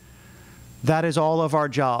 That is all of our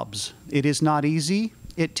jobs. It is not easy.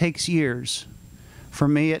 It takes years. For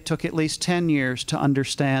me, it took at least 10 years to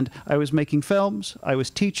understand. I was making films, I was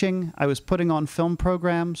teaching, I was putting on film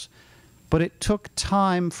programs, but it took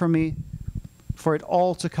time for me for it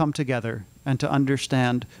all to come together and to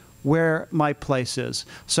understand where my place is.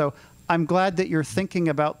 So I'm glad that you're thinking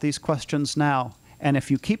about these questions now. And if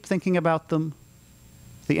you keep thinking about them,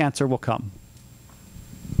 the answer will come.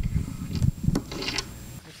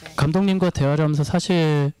 감독님과 대화를 하면서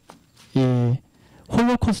사실 이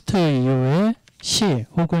홀로코스트 이후에 시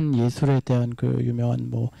혹은 예술에 대한 그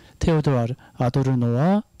유명한 뭐 테오도르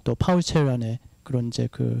아도르노와 또 파울 체란의 그런 이제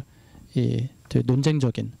그 이 되게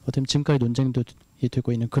논쟁적인 어떤 지금까지 논쟁도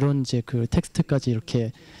되고 있는 그런 이제 그 텍스트까지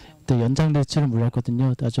이렇게 연장될 줄은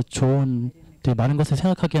몰랐거든요. 아주 좋은 되게 많은 것을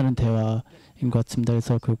생각하게 하는 대화인 것 같습니다.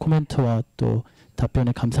 그래서 그 코멘트와 또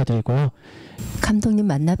답변에 감사드리고요. 감독님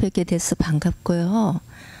만나 뵙게 돼서 반갑고요.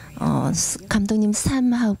 감독님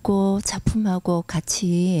삶하고 작품하고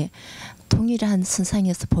같이 동일한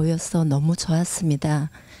선상에서 보여서 너무 좋았습니다.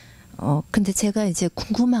 근데 제가 이제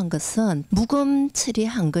궁금한 것은 묵음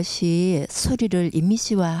처리한 것이 소리를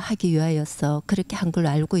이미지화하기 위하여서 그렇게 한 걸로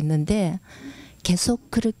알고 있는데 계속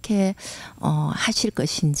그렇게 하실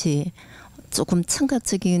것인지 조금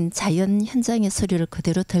청각적인 자연 현장의 소리를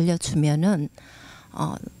그대로 들려주면은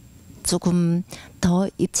조금 더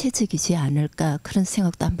입체적이지 않을까 그런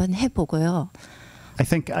생각도 한번 해보고요. I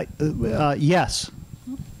think yes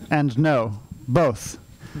and no, both.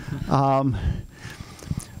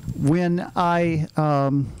 When I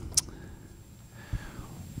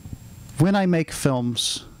when I make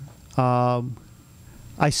films,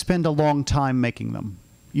 I spend a long time making them.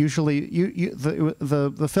 Usually,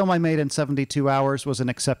 the film I made in 72 hours was an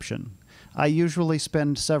exception. I usually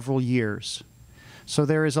spend several years. So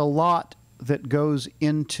there is a lot that goes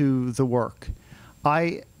into the work.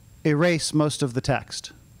 I erase most of the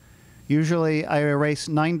text. Usually I erase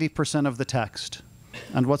 90% of the text,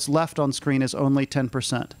 and what's left on screen is only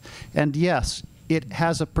 10%. And yes, it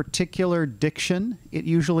has a particular diction. It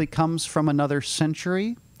usually comes from another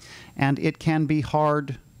century, and it can be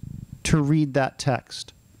hard to read that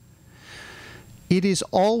text. It is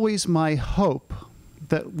always my hope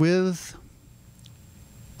that with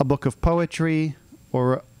a book of poetry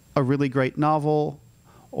or a really great novel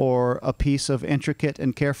or a piece of intricate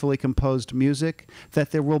and carefully composed music,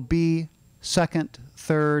 that there will be second,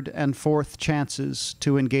 third, and fourth chances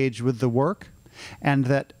to engage with the work, and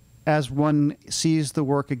that as one sees the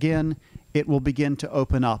work again, it will begin to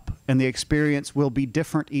open up, and the experience will be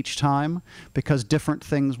different each time because different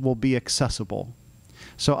things will be accessible.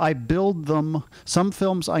 So I build them. Some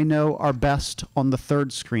films I know are best on the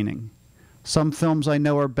third screening. Some films I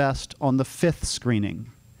know are best on the fifth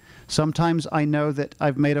screening. Sometimes I know that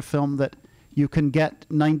I've made a film that you can get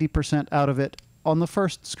 90% out of it on the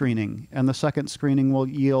first screening, and the second screening will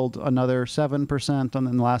yield another 7%, and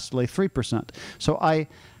then lastly 3%. So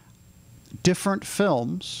different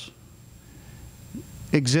films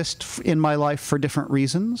exist in my life for different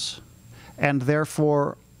reasons, and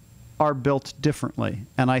therefore are built differently.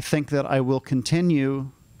 And I think that I will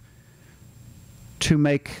continue to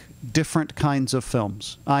make different kinds of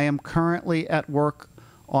films. I am currently at work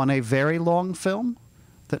on a very long film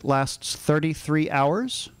that lasts 33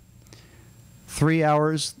 hours. 3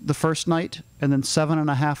 hours the first night, and then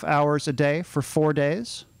 7.5 hours a day for 4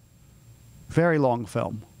 days. Very long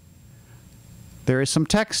film. There is some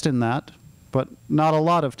text in that, but not a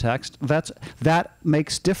lot of text. That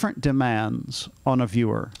makes different demands on a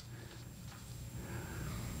viewer.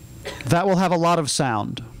 That will have a lot of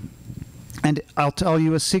sound. And I'll tell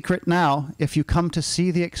you a secret now. If you come to see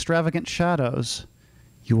The Extravagant Shadows,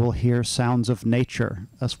 you will hear sounds of nature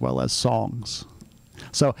as well as songs.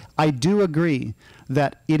 So I do agree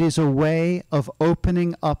that it is a way of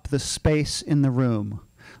opening up the space in the room.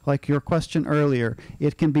 Like your question earlier,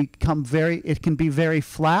 it can be very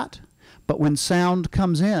flat, but when sound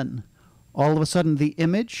comes in, all of a sudden the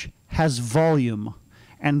image has volume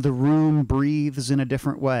and the room breathes in a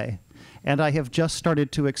different way. And I have just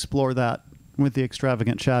started to explore that with The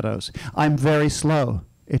Extravagant Shadows. I'm very slow.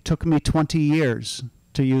 It took me 20 years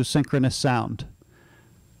to use synchronous sound.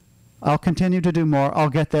 I'll continue to do more. I'll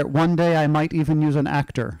get there. One day I might even use an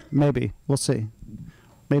actor. Maybe. We'll see.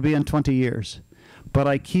 Maybe in 20 years. But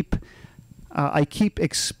I keep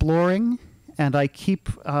exploring, and I keep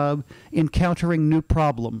encountering new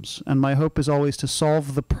problems. And my hope is always to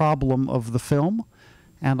solve the problem of the film,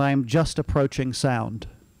 and I'm just approaching sound.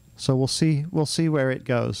 So we'll see where it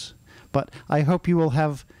goes. But I hope you will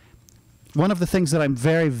have... One of the things that I'm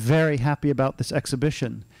very, very happy about this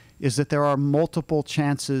exhibition is that there are multiple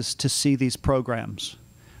chances to see these programs.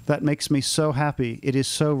 That makes me so happy. It is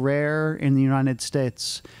so rare in the United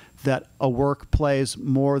States that a work plays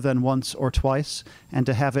more than once or twice, and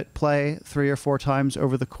to have it play 3 or 4 times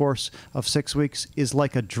over the course of 6 weeks is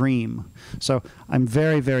like a dream. So I'm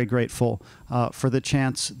very, very grateful for the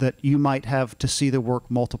chance that you might have to see the work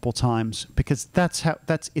multiple times, because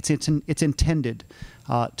it's intended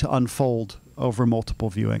to unfold over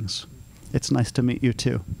multiple viewings. It's nice to meet you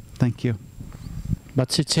too. Thank you.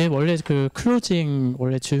 마치 제 원래 그 클로징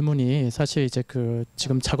원래 질문이 사실 이제 그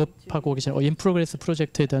지금 작업하고 계신 인프로그레스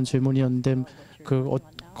프로젝트에 대한 질문이었는데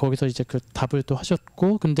거기서 이제 그 답을 또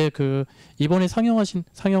하셨고, 근데 그 이번에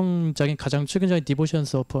상영작인 가장 최근작인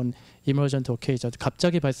디보션스 어폰 이머전트 오케이저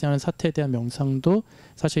갑자기 발생하는 사태에 대한 명상도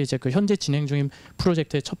사실 이제 그 현재 진행 중인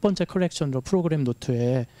프로젝트의 첫 번째 컬렉션으로 프로그램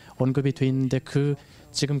노트에 언급이 돼 있는데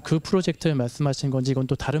지금 그 프로젝트를 말씀하신 건지 이건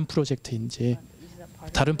또 다른 프로젝트인지,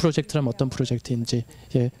 다른 프로젝트라면 어떤 프로젝트인지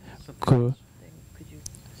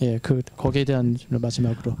거기에 대한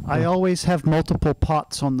마지막으로. I always have multiple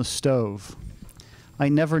pots on the stove. I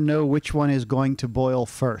never know which one is going to boil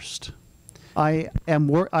first. I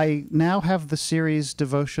now have the series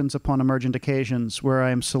Devotions Upon Emergent Occasions, where I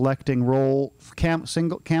am selecting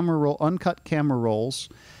single camera roll, uncut camera rolls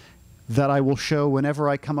that I will show whenever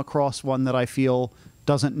I come across one that I feel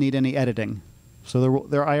doesn't need any editing. So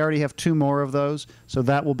I already have 2 more of those, so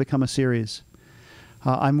that will become a series.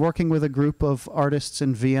 I'm working with a group of artists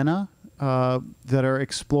in Vienna that are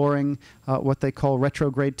exploring what they call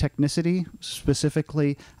retrograde technicity,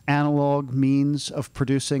 specifically analog means of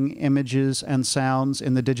producing images and sounds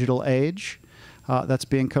in the digital age. that's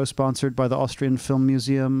being co-sponsored by the Austrian Film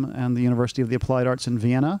Museum and the University of the Applied Arts in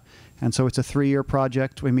Vienna. And so it's a 3-year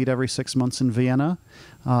project. We meet every 6 months in Vienna.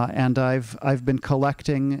 And I've been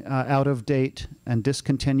collecting out-of-date and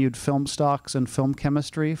discontinued film stocks and film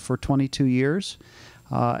chemistry for 22 years.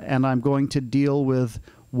 And I'm going to deal with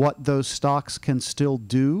what those stocks can still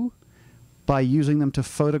do by using them to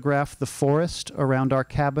photograph the forest around our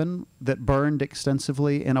cabin that burned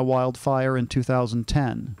extensively in a wildfire in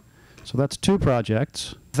 2010. So that's 2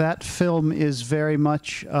 projects. That film is very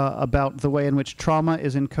much about the way in which trauma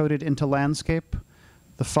is encoded into landscape,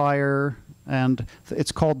 the fire, and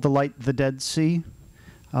it's called The Light, the Dead Sea.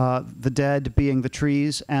 The dead being the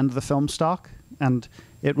trees and the film stock, and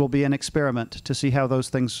it will be an experiment to see how those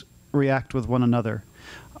things react with one another.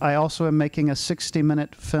 I also am making a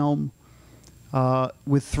 60-minute film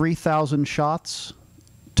with 3,000 shots,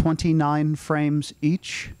 29 frames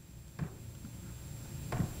each.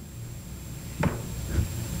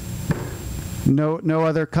 No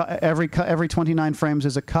other cut. Every 29 frames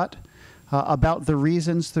is a cut. About the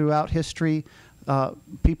reasons throughout history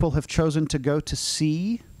people have chosen to go to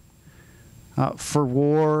sea for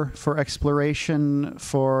war, for exploration,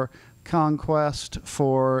 for conquest,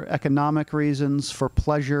 for economic reasons, for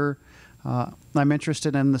pleasure. I'm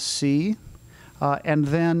interested in the sea. And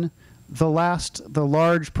then the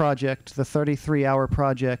large project, the 33-hour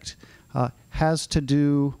project, has to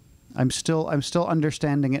do, I'm still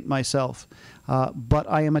understanding it myself, but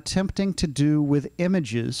I am attempting to do with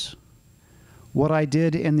images what I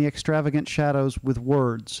did in The Extravagant Shadows with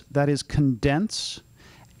words. That is, condense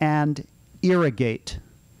and irrigate,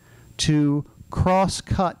 to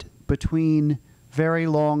cross-cut between very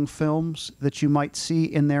long films that you might see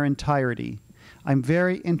in their entirety. I'm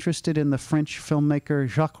very interested in the French filmmaker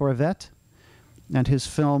Jacques Rivette and his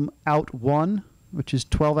film Out One, which is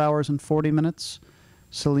 12 hours and 40 minutes.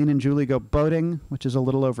 Celine and Julie Go Boating, which is a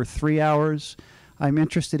little over 3 hours. I'm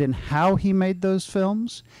interested in how he made those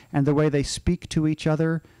films and the way they speak to each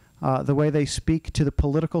other, the way they speak to the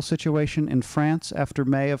political situation in France after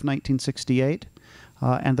May of 1968,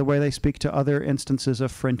 and the way they speak to other instances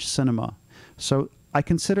of French cinema. So I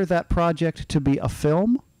consider that project to be a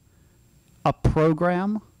film, a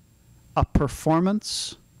program, a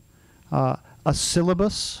performance, a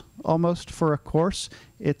syllabus almost for a course.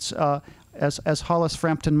 It's, as Hollis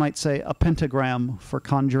Frampton might say, a pentagram for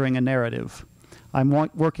conjuring a narrative.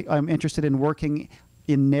 I'm interested in working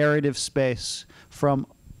in narrative space from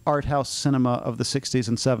art house cinema of the 60s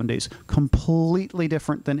and 70s, completely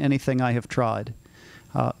different than anything I have tried.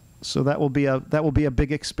 So that will be a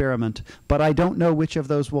big experiment. But I don't know which of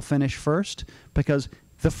those will finish first, because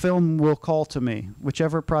the film will call to me.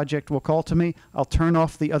 Whichever project will call to me, I'll turn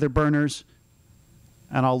off the other burners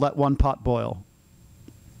and I'll let one pot boil.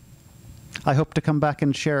 I hope to come back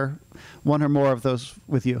and share one or more of those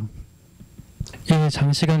with you. 예,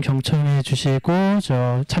 장시간 경청해 주시고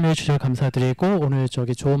참여해 주셔서 감사드리고 오늘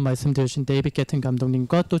좋은 말씀 들으신 데이빗 게튼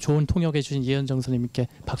감독님과 또 좋은 통역해 주신 이현정 선생님께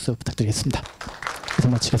박수 부탁드리겠습니다.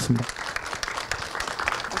 이상 마치겠습니다.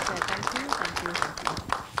 Okay, thank you.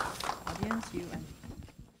 Audience, you and